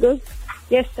well. Really good.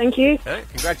 Yes, thank you. Okay,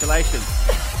 congratulations.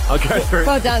 I'll go through.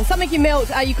 Well done. Something you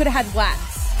melt, you could have had wax.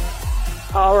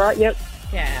 All right, yep.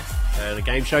 Yeah. And a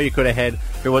game show you could have had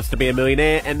Who Wants to Be a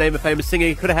Millionaire, and name a famous singer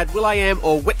you could have had will.i.am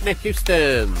or Whitney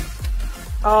Houston.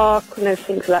 Oh, couldn't have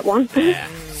think of that one.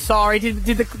 Sorry,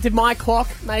 did my clock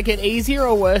make it easier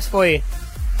or worse for you?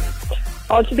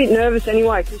 I was a bit nervous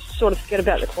anyway, because you sort of forget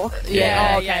about the clock.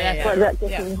 Yeah,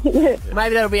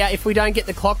 Maybe that'll be out if we don't get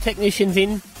the clock technicians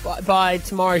in by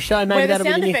tomorrow's show. Maybe that'll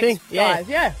be the new thing. Yeah.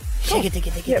 Cool. You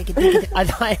forgot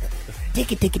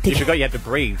you had to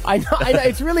breathe. I know.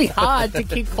 It's really hard to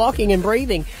keep clocking and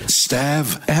breathing.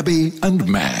 Stav, Abby and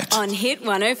Matt. On Hit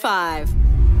 105.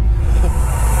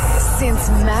 Since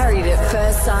Married at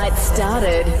First Sight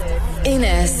started,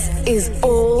 Ines is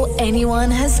all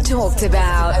anyone has talked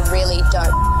about. I really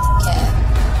don't care.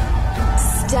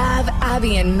 Stav,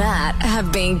 Abby and Matt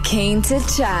have been keen to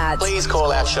chat. Please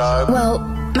call our show. Well,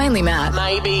 mainly Matt.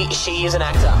 Maybe she is an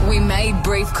actor. We made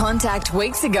brief contact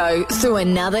weeks ago through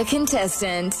another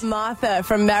contestant. Martha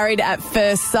from Married at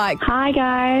First Sight. Hi,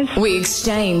 guys. We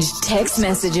exchanged text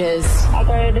messages. I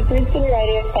go to the Brisbane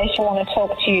radio station, want to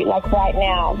talk to you, like right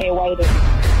now. They're waiting.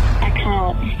 I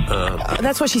can't.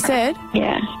 That's what she said?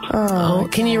 Yeah. Oh,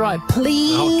 can you write,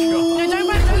 please? No, don't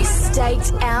wait. We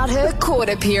staked out her court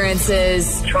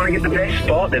appearances. Trying to get the best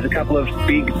spot. There's a couple of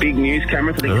big news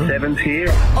cameras. I think 7's here.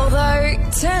 Although,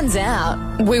 turns out,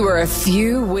 we were a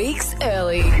few weeks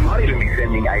early. She might even be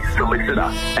sending a solicitor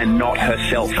and not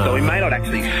herself, so we may not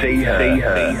actually see her.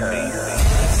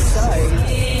 So,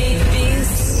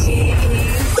 this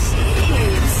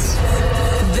is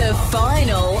the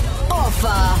final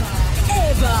offer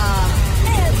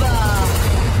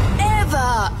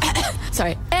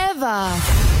ever. A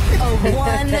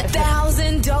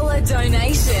 $1,000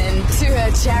 donation to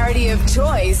her charity of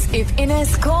choice if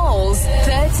Ines calls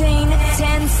 13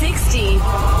 10 60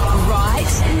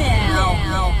 right now.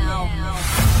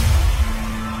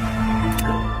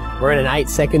 We're in an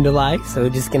 8-second delay, so we're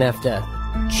just going to have to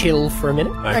chill for a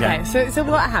minute. Okay, so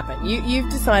what happened? You've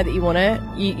decided that you want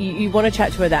to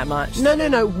chat to her that much.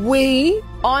 No. We.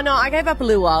 Oh no, I gave up a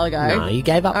little while ago. No, you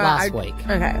gave up All right, last week.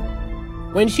 Okay.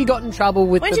 When she got in trouble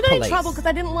with When the she got police. in trouble because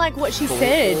I didn't like what she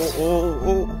said.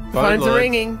 Phones are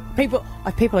ringing. People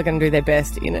are going to do their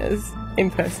best in his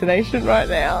impersonation right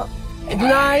now.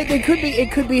 No,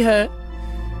 it could be her.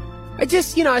 It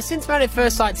just, since Married at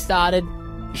First Sight started,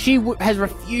 she has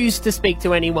refused to speak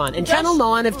to anyone. And Channel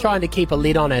 9 have tried to keep a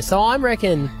lid on her, so I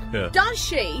reckon... Yeah. Does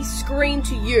she scream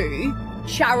to you,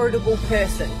 charitable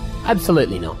person?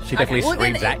 Absolutely not. She definitely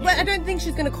screams at you. I don't think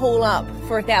she's going to call up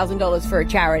for $1,000 for a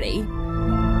charity.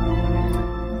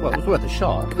 Well, it's worth a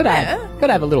shot. Could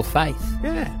have a little faith.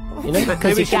 Yeah.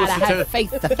 Because you gotta have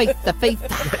faith, the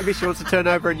faith. Maybe she wants to turn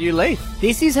over a new leaf.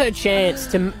 This is her chance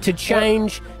to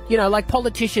change, like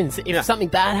politicians. If something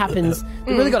bad happens,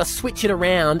 they've really got to switch it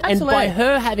around. Absolutely. And by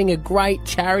her having a great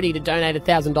charity to donate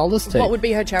 $1,000 to... What would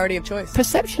be her charity of choice?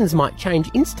 Perceptions might change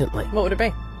instantly. What would it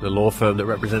be? The law firm that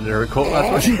represented her in court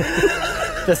last week.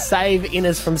 The save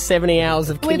Ines from 70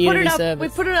 hours of community service. We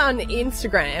put it on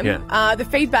Instagram. Yeah. The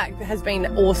feedback has been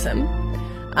awesome.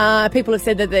 People have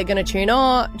said that they're going to tune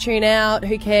out,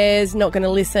 who cares, not going to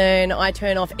listen. I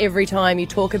turn off every time you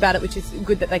talk about it, which is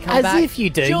good that they come back. As if you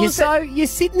do. You're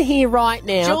sitting here right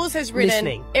now Jules has written,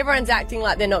 listening. Everyone's acting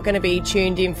like they're not going to be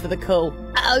tuned in for the call.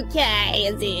 Okay,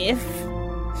 as if.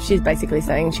 She's basically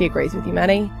saying she agrees with you,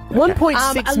 Maddie.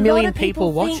 1.6 million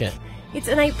people watch it. It's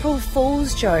an April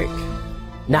Fool's joke.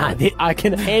 Nah, I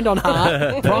can hand on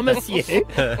heart promise you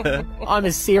I'm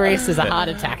as serious as a heart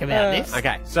attack about this.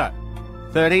 Okay, so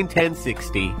 13 10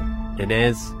 60.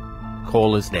 Inez,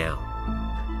 call us now.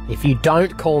 If you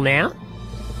don't call now,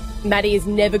 Maddie is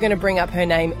never going to bring up her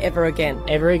name ever again.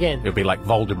 Ever again. You'll be like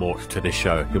Voldemort to this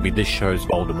show. You'll be this show's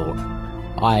Voldemort.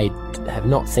 I have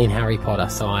not seen Harry Potter,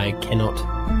 so I cannot...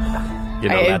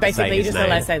 You're not allowed to basically, say you his just name.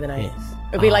 allowed to say the name. Yes.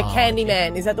 It'd be like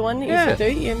Candyman. Is that the one that you used to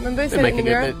do? You remember? Say it in the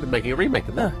mirror? They're making a remake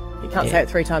of that. You can't say it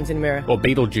 3 times in a mirror. Or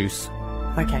Beetlejuice.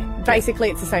 Okay. Basically,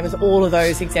 it's the same as all of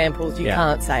those examples. You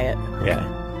can't say it. Yeah.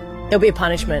 There'll be a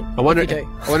punishment I wonder if you do.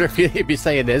 I wonder if you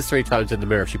say Inez 3 times in the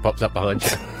mirror if she pops up behind you.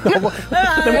 Then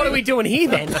what are we doing here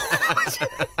then?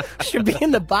 Should be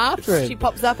in the bathroom. She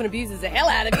pops up and abuses the hell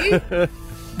out of you.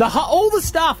 All the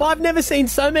staff. I've never seen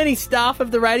so many staff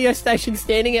of the radio station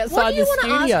standing outside the studio. What do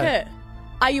you want to ask her?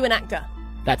 Are you an actor?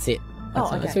 That's it.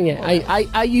 Oh, That's okay.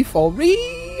 it. Are you for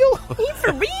real? Are you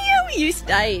for real? Are you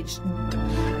staged?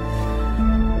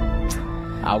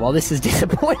 Oh, well, this is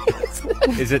disappointing,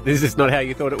 isn't it? Is this not how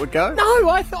you thought it would go? No,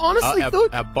 I honestly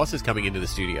thought... Our boss is coming into the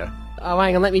studio. Oh,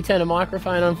 hang on, let me turn a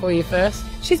microphone on for you first.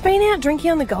 She's been out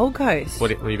drinking on the Gold Coast. What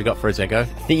have you got for us, Echo? I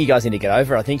think you guys need to get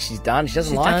over her. I think she's done. She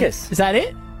doesn't like us. Is that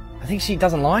it? I think she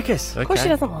doesn't like us. Of course she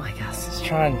doesn't like us. Just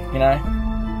try and,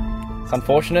 it's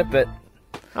unfortunate, but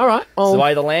all right. It's the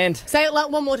way of the land. Say it like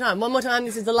one more time. One more time.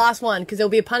 This is the last one because there'll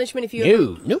be a punishment if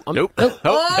you... Nope.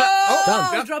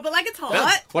 Oh, drop it like it's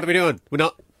hot. What are we doing? We're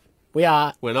not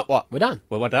what? We're done.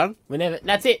 We're done? We're never...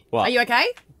 That's it. What? Are you okay?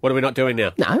 What are we not doing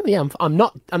now? No, yeah, I'm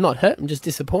not hurt. I'm just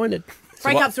disappointed.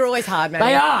 Breakups are always hard, man.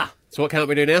 They are. So what can't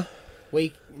we do now?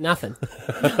 Nothing.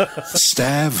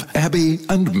 Stav, Abby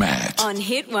and Matt. On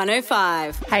Hit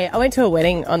 105. Hey, I went to a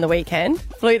wedding on the weekend.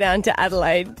 Flew down to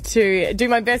Adelaide to do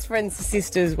my best friend's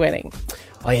sister's wedding.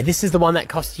 Oh, yeah, this is the one that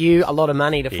cost you a lot of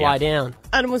money to fly down.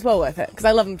 And it was well worth it because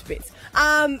I love them to bits.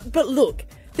 But look,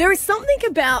 there is something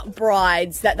about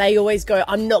brides that they always go,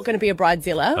 I'm not going to be a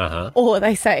bridezilla, or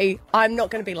they say, I'm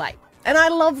not going to be late. And I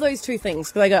love those two things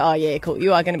because they go, oh, yeah, cool,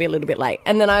 you are going to be a little bit late.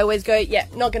 And then I always go, yeah,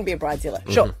 not going to be a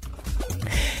bridezilla. Sure.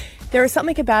 There is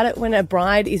something about it when a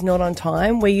bride is not on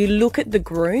time where you look at the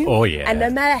groom. Oh, yeah. And no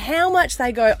matter how much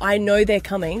they go, I know they're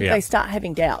coming, Yeah. they start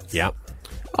having doubts. Yep.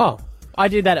 Oh, I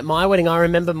did that at my wedding. I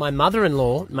remember my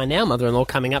mother-in-law, my now mother-in-law,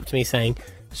 coming up to me saying,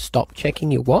 "Stop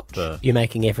checking your watch. You're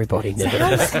making everybody So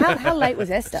nervous." how late was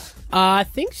Esther? I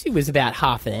think she was about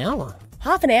half an hour.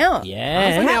 Half an hour? Yeah.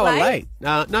 Half an That hour late?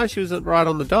 late. No, she was right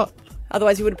on the dot.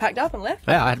 Otherwise you would have packed up and left.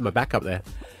 Yeah, I had my back up there.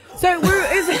 So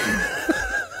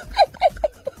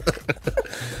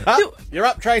You're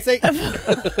up, Tracy.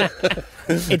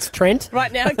 It's Trent.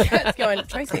 Right now, Kat's going,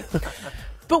 Tracy.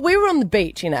 But we were on the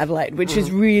beach in Adelaide, which is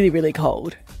really, really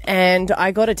cold. And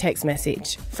I got a text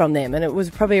message from them, and it was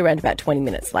probably around about 20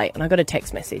 minutes late. And I got a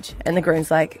text message, and the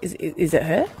groom's like, is it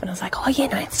her? And I was like, oh, yeah,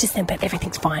 no, it's just them, but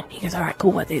everything's fine. He goes, all right,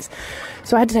 cool, what is?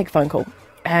 So I had to take a phone call,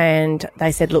 and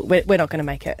they said, look, we're not going to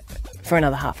make it for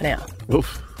another half an hour.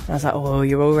 Oof. I was like, oh,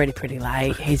 you're already pretty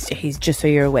late. He's just so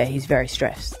you're aware, he's very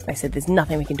stressed. They said, there's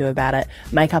nothing we can do about it.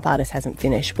 Makeup artist hasn't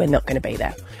finished. We're not going to be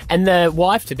there. And the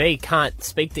wife-to-be can't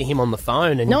speak to him on the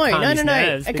phone and calm his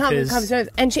nerves It can't because... calm his nerves.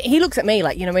 And he looks at me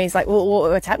like, you know, he's like, well,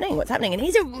 what's happening? What's happening? And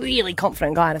he's a really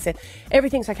confident guy. And I said,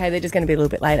 everything's okay. They're just going to be a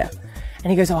little bit later. And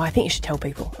he goes, oh, I think you should tell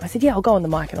people. I said, yeah, I'll go on the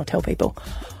mic and I'll tell people.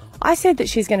 I said that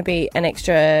she's going to be an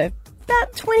extra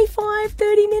about 25,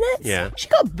 30 minutes. Yeah. She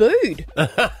got booed.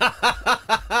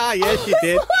 Yeah, she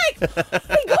did. Like,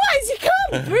 hey guys, you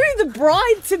can't boo the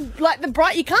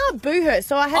bride you can't boo her.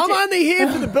 So I had I'm only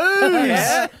here for the booze.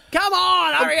 Yeah. Come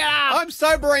on, hurry up. I'm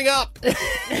sobering up.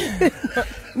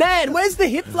 Man, where's the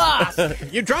hip flask?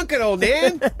 You're drunk it all,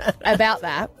 Dan. About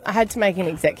that, I had to make an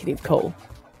executive call.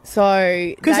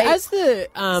 So Because as the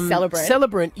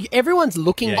celebrant, everyone's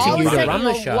looking to you to run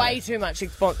the show. Way too much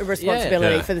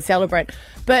responsibility Yeah. for the celebrant.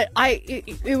 But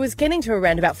it was getting to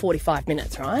around about 45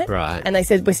 minutes, right? Right. And they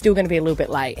said, we're still going to be a little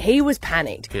bit late. He was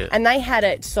panicked. Yeah. And they had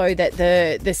it so that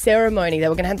the ceremony, they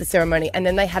were going to have the ceremony, and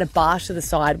then they had a bar to the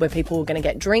side where people were going to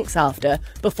get drinks after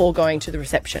before going to the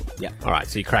reception. Yeah. All right,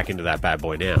 so you crack into that bad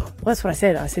boy now. Well, that's what I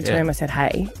said. I said to Yeah. him, I said,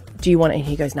 hey, do you want it? And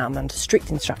he goes, no, I'm under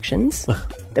strict instructions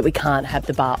that we can't have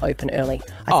the bar open early.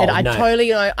 I said, I totally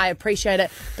know, I appreciate it,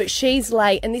 but she's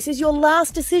late, and this is your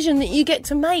last decision that you get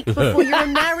to make before you're a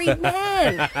married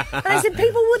man. And I said,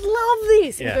 people would love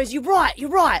this. And Yeah. he goes, you're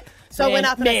right. So I went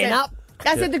up and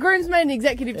I said, the groom's made an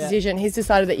executive decision. He's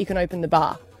decided that you can open the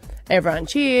bar. Everyone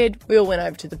cheered. We all went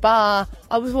over to the bar.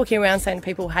 I was walking around saying to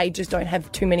people, hey, just don't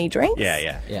have too many drinks.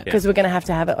 Yeah. Because we're going to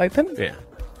have it open. Yeah.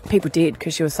 People did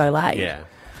because she was so late. Yeah.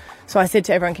 So I said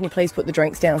to everyone, can you please put the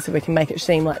drinks down so we can make it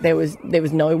seem like there was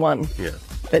no one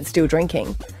that's still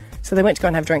drinking. So they went to go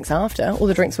and have drinks after. All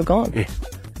the drinks were gone. Yeah.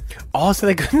 Oh, so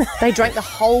they couldn't... They drank the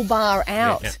whole bar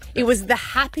out. Yeah. It was the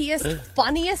happiest,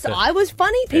 funniest. I was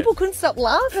funny. People couldn't stop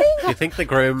laughing. Do you think the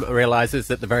groom realises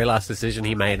that the very last decision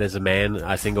he made as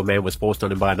a single man, was forced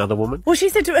on him by another woman? Well, she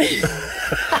said to me...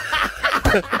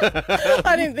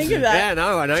 I didn't think of that. Yeah,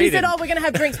 no, I know She you said, didn't. oh, we're going to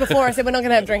have drinks before. I said, we're not going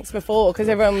to have drinks before because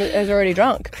everyone is already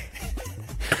drunk.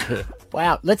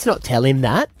 Wow, let's not tell him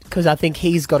that because I think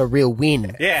he's got a real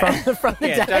win Yeah. from the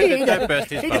Yeah, day. don't burst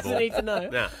his He bubble. doesn't need to know.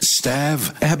 No.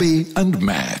 Stav, Abby, and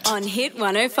Matt. On Hit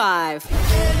 105.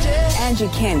 Angie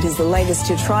Kent is the latest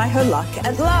to try her luck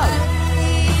at love.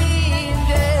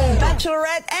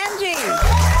 Bachelorette Angie.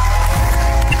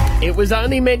 It was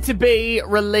only meant to be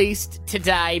released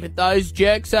today, but those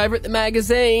jerks over at the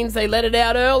magazines, they let it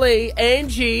out early.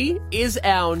 Angie is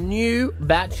our new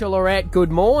Bachelorette.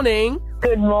 Good morning.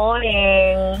 Good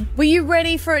morning. Were you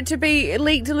ready for it to be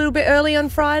leaked a little bit early on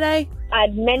Friday?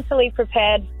 I'd mentally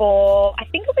prepared for, I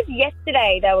think it was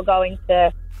yesterday they were going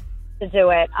to do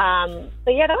it.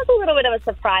 So yeah, that was a little bit of a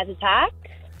surprise attack.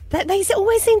 They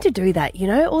always seem to do that, you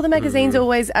know? All the magazines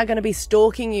always are going to be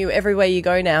stalking you everywhere you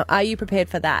go now. Are you prepared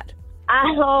for that? I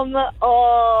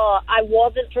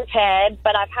wasn't prepared,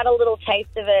 but I've had a little taste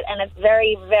of it, and it's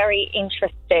very, very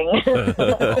interesting.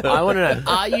 I want to know,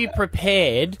 are you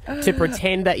prepared to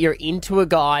pretend that you're into a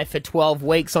guy for 12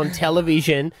 weeks on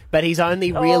television, but he's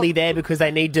only really there because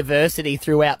they need diversity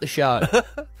throughout the show?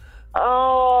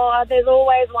 There's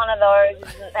always one of those,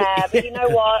 isn't there? But you know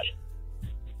what?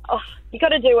 You got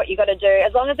to do what you got to do.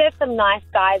 As long as there's some nice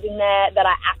guys in there that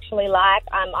I actually like,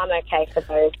 I'm okay for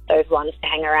those ones to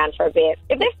hang around for a bit.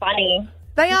 If they're funny.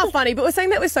 They are funny, but we're saying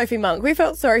that with Sophie Monk. We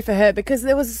felt sorry for her because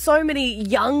there was so many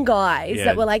young guys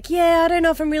that were like, I don't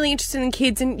know if I'm really interested in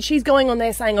kids. And she's going on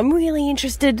there saying, I'm really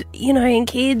interested, in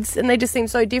kids. And they just seem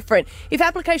so different. If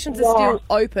applications are still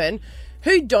open,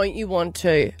 who don't you want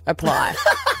to apply?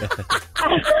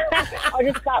 I'll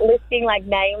just start listing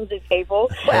names of people.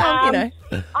 Well,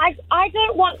 I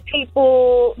don't want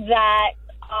people that,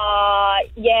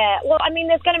 well, I mean,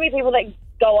 there's going to be people that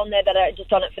go on there that are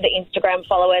just on it for the Instagram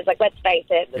followers. Like, let's face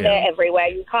it, they're everywhere.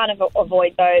 You can't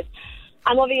avoid those.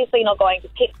 I'm obviously not going to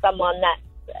pick someone that's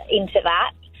into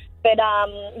that. But,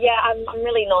 I'm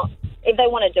really not. If they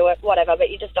want to do it, whatever, but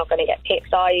you're just not going to get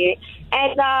picked, are you?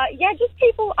 And, just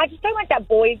people, I just don't like that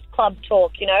boys club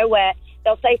talk, where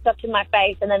they'll say stuff to my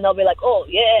face and then they'll be like, oh,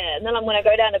 yeah, and then I'm going to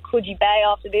go down to Coogee Bay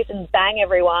after this and bang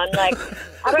everyone. Like,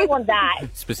 I don't want that.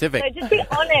 Specific. So just be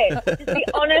honest. Just be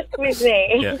honest with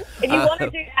me. Yeah. If you want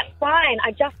to do that, fine.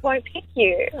 I just won't pick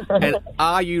you. And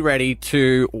are you ready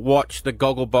to watch the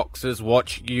goggle boxes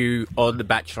watch you on The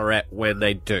Bachelorette when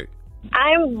they do?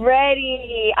 I'm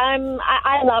ready. I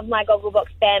love my Gogglebox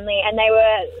family, and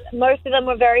most of them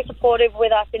were very supportive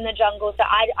with us in the jungle, so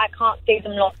I can't see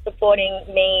them not supporting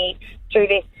me through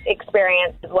this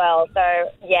experience as well.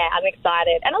 So, yeah, I'm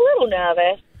excited and a little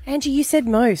nervous. Angie, you said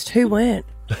most. Who weren't?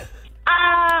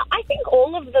 I think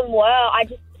all of them were. I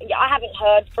haven't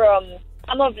heard from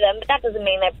some of them, but that doesn't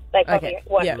mean they probably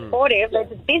weren't supportive. They're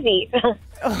just busy.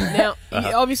 Now,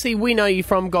 obviously, we know you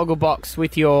from Gogglebox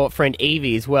with your friend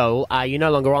Evie as well. You're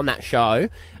no longer on that show.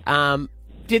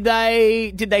 Did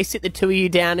they sit the two of you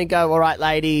down and go, all right,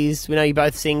 ladies, we know you're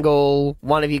both single.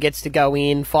 One of you gets to go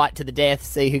in, fight to the death,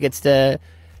 see who gets to...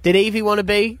 Did Evie want to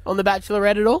be on The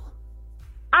Bachelorette at all?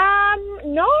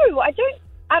 No, I don't.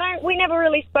 We never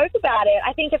really spoke about it.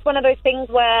 I think it's one of those things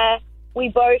where we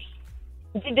both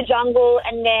did the jungle,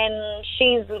 and then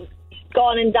she's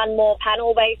gone and done more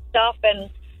panel-based stuff, and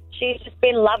she's just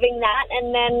been loving that.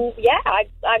 And then,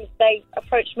 they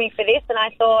approached me for this, and I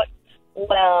thought,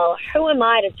 well, who am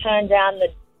I to turn down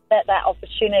that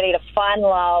opportunity to find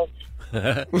love? You've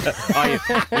got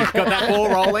that ball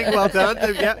rolling. Well done.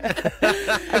 Actually,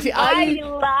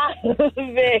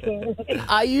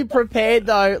 Are you prepared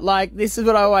though? Like, this is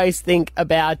what I always think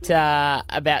about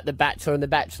The Bachelor and The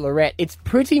Bachelorette. It's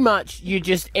pretty much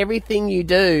everything you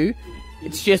do.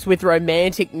 It's just with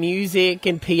romantic music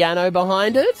and piano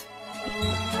behind it.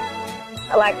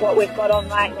 Like what we've got on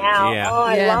right now. Yeah. Oh,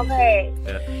 I love it.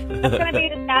 Yeah. That's going to be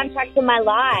the soundtrack to my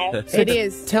life. It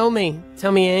is. Tell me,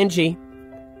 Angie,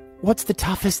 what's the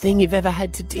toughest thing you've ever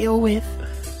had to deal with?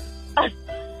 Do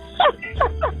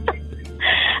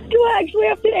I actually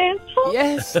have to answer?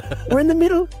 Yes. We're in the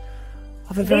middle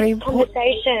of a very important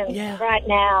conversation right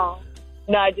now.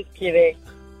 No, just kidding.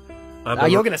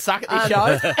 You're going to suck at this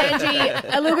show? Angie,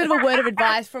 a little bit of a word of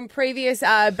advice from previous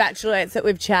bachelorettes that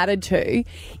we've chatted to. If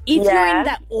you're in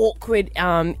that awkward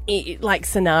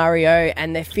scenario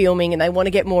and they're filming and they want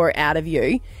to get more out of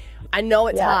you, I know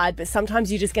it's hard, but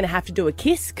sometimes you're just going to have to do a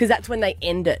kiss because that's when they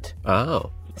end it. Oh.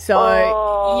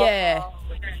 So, yeah.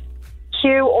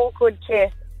 Cue awkward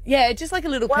kiss. Yeah, just like a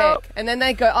little peck. And then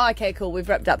they go, oh, okay, cool, we've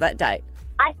wrapped up that date.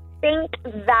 I think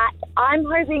that I'm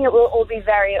hoping it will all be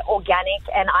very organic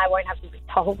and I won't have to be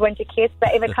told when to kiss.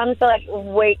 But if it comes to like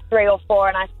week 3 or 4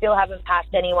 and I still haven't passed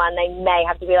anyone, they may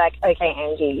have to be like, okay,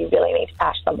 Angie, you really need to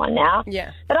pass someone now.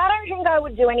 Yeah. But I don't think I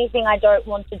would do anything I don't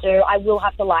want to do. I will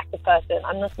have to like the person.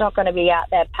 I'm just not going to be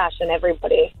out there passing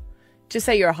everybody. Just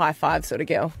say you're a high five sort of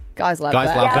girl. Guys love that.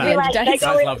 They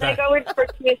go in for a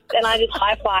kiss and I just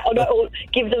high five or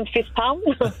give them fist pump.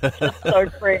 So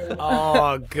cringe.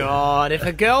 Oh, God. If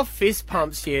a girl fist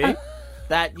pumps you,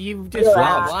 that you just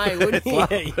run away, wouldn't you?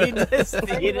 You just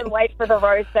don't even wait for the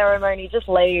rose ceremony. Just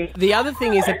leave. The other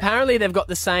thing is apparently they've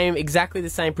got exactly the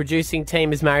same producing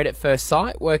team as Married at First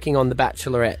Sight working on The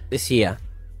Bachelorette this year.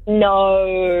 No.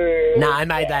 No, I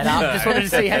made that up. Just wanted to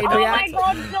see how you'd react. Oh, my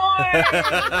God, no.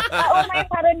 I almost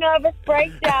had a nervous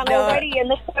breakdown already, and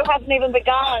the show hasn't even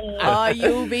begun. Oh,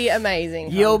 you'll be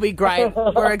amazing. You'll be great.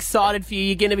 We're excited for you.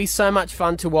 You're going to be so much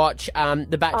fun to watch. The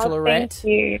Bachelorette. Thank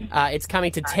you. It's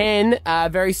coming to 10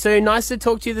 very soon. Nice to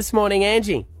talk to you this morning,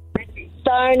 Angie.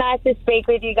 So nice to speak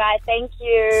with you guys. Thank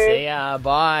you. See ya.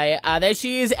 Bye. There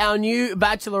she is, our new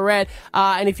Bachelorette.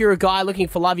 And if you're a guy looking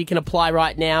for love, you can apply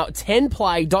right now.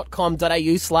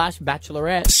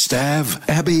 10play.com.au/Bachelorette. Stav,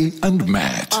 Abby and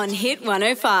Matt. On Hit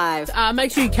 105.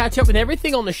 Make sure you catch up with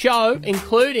everything on the show,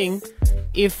 including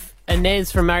if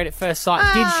Inez from Married at First Sight,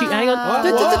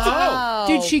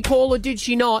 did she call or did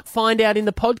she not? Find out in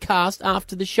the podcast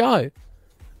after the show.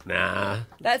 Nah.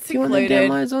 That's Do you want them included.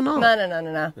 downloads or not?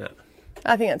 No.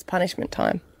 I think that's punishment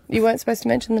time. You weren't supposed to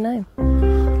mention the name.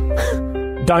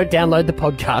 Don't download the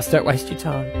podcast. Don't waste your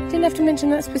time. Didn't have to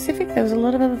mention that specific. There was a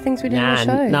lot of other things we did on the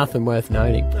show. Nothing worth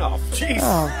noting. Oh, jeez.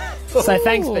 So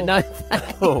thanks, but no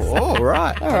All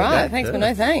right. All right, Okay. thanks, but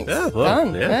no thanks. Yeah, well,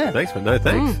 Done. yeah, thanks, but no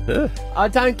thanks. Yeah. I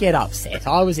don't get upset.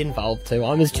 I was involved too.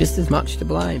 I was just as much to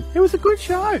blame. It was a good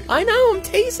show. I know, I'm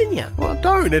teasing you. Well,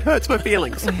 don't. It hurts my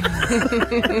feelings.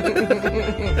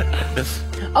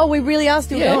 Oh, we really are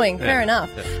still Yeah. going. Fair enough.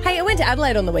 Hey, I went to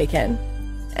Adelaide on the weekend.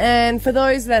 And for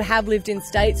those that have lived in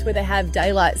states where they have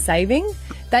daylight saving,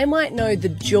 they might know the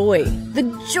joy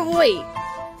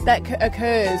that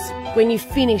occurs when you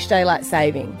finish daylight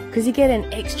saving. Because you get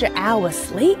an extra hour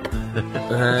sleep.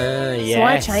 Yes. So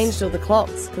I changed all the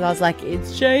clocks because I was like,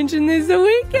 it's changing this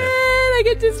weekend. I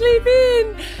get to sleep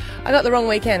in. I got the wrong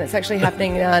weekend. It's actually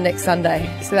happening next Sunday.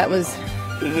 So that was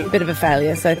a bit of a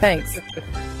failure. So thanks.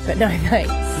 But no thanks.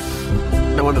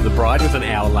 No wonder the bride was an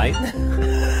hour late.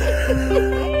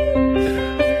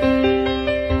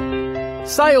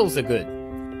 Sales are good.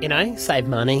 You know, save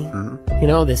money. You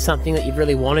know, there's something that you've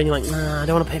really wanted. You're like, nah, I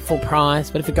don't want to pay full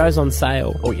price. But if it goes on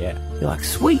sale, oh yeah, you're like,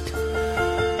 sweet.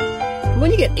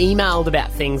 When you get emailed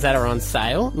about things that are on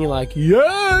sale, and you're like,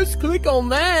 yes, click on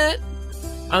that,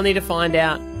 only to find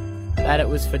out that it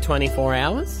was for 24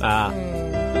 hours.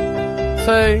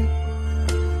 So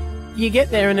you get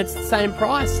there and it's the same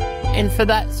price. And for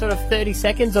that sort of 30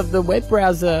 seconds of the web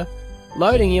browser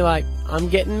loading, you're like, I'm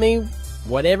getting me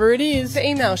whatever it is. The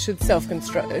email should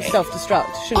self-destruct,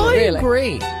 shouldn't I it really?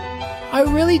 agree. I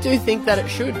really do think that it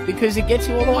should, because it gets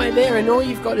you all the way there and all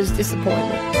you've got is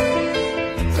disappointment.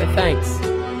 So thanks,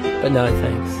 but no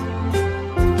thanks.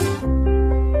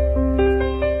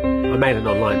 I made an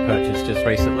online purchase just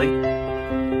recently.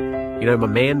 You know my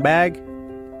man bag?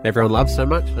 Everyone loves so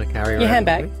much. I carry around. Your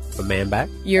handbag? with me. My man bag.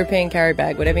 European carry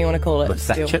bag, whatever you want to call it. My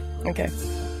sachet. Okay.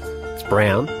 It's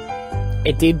brown.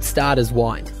 It did start as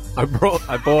white. I bought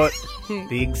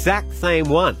the exact same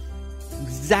one.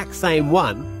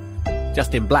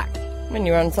 Just in black. When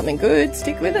you're on something good,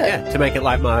 stick with it. Yeah, to make it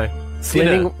like my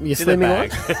Slimming- your dinner slimming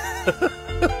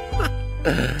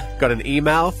bag. Got an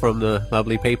email from the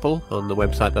lovely people on the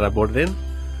website that I bought it in.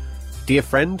 Dear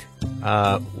friend,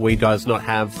 we does not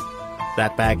have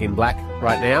that bag in black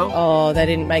right now. Oh, they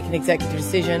didn't make an executive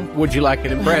decision. Would you like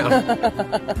it in brown?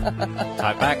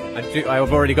 Type back.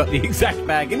 I've already got the exact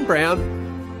bag in brown.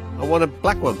 I want a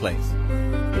black one, please.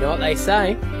 You know what they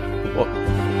say? What?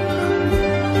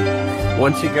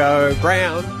 Once you go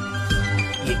brown,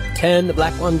 you turn the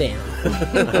black one down.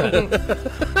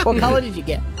 What colour did you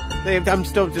get? I'm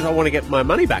still just. I want to get my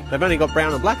money back. They've only got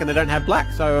brown and black, and they don't have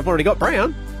black, so I've already got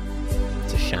brown.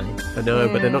 It's a shame. I know,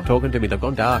 but they're not talking to me. They've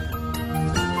gone dark.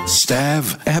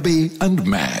 Stav, Abby and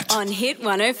Matt. On Hit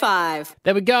 105.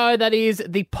 There we go. That is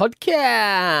the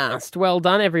podcast. Well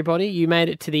done, everybody. You made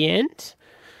it to the end.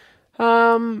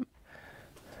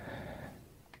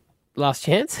 Last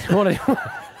chance.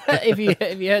 If you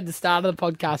heard the start of the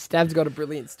podcast, Stav's got a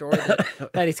brilliant story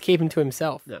that he's keeping to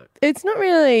himself. No. It's not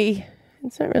really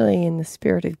in the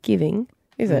spirit of giving,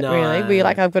 is it? No. Really? Were you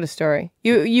like, I've got a story?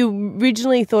 You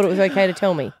originally thought it was okay to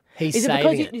tell me. He's is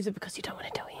saving it because you don't want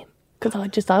to tell him?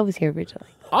 Because I was here originally.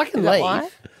 I can Is that leave. why?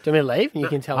 Do you want me to leave and you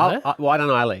can tell her? Why don't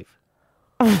I leave?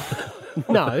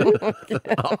 No.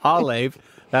 I'll leave.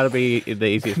 That'll be the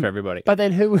easiest for everybody. But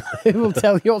then who will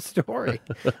tell your story?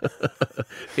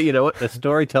 You know what? The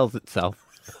story tells itself.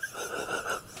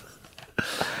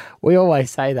 We always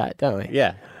say that, don't we?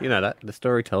 Yeah, you know that. The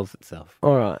story tells itself.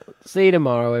 All right. See you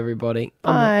tomorrow, everybody.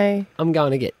 Bye. I'm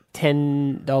going to get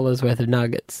 $10 worth of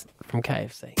nuggets from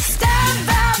KFC. Stav,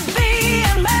 Abby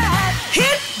and Matt.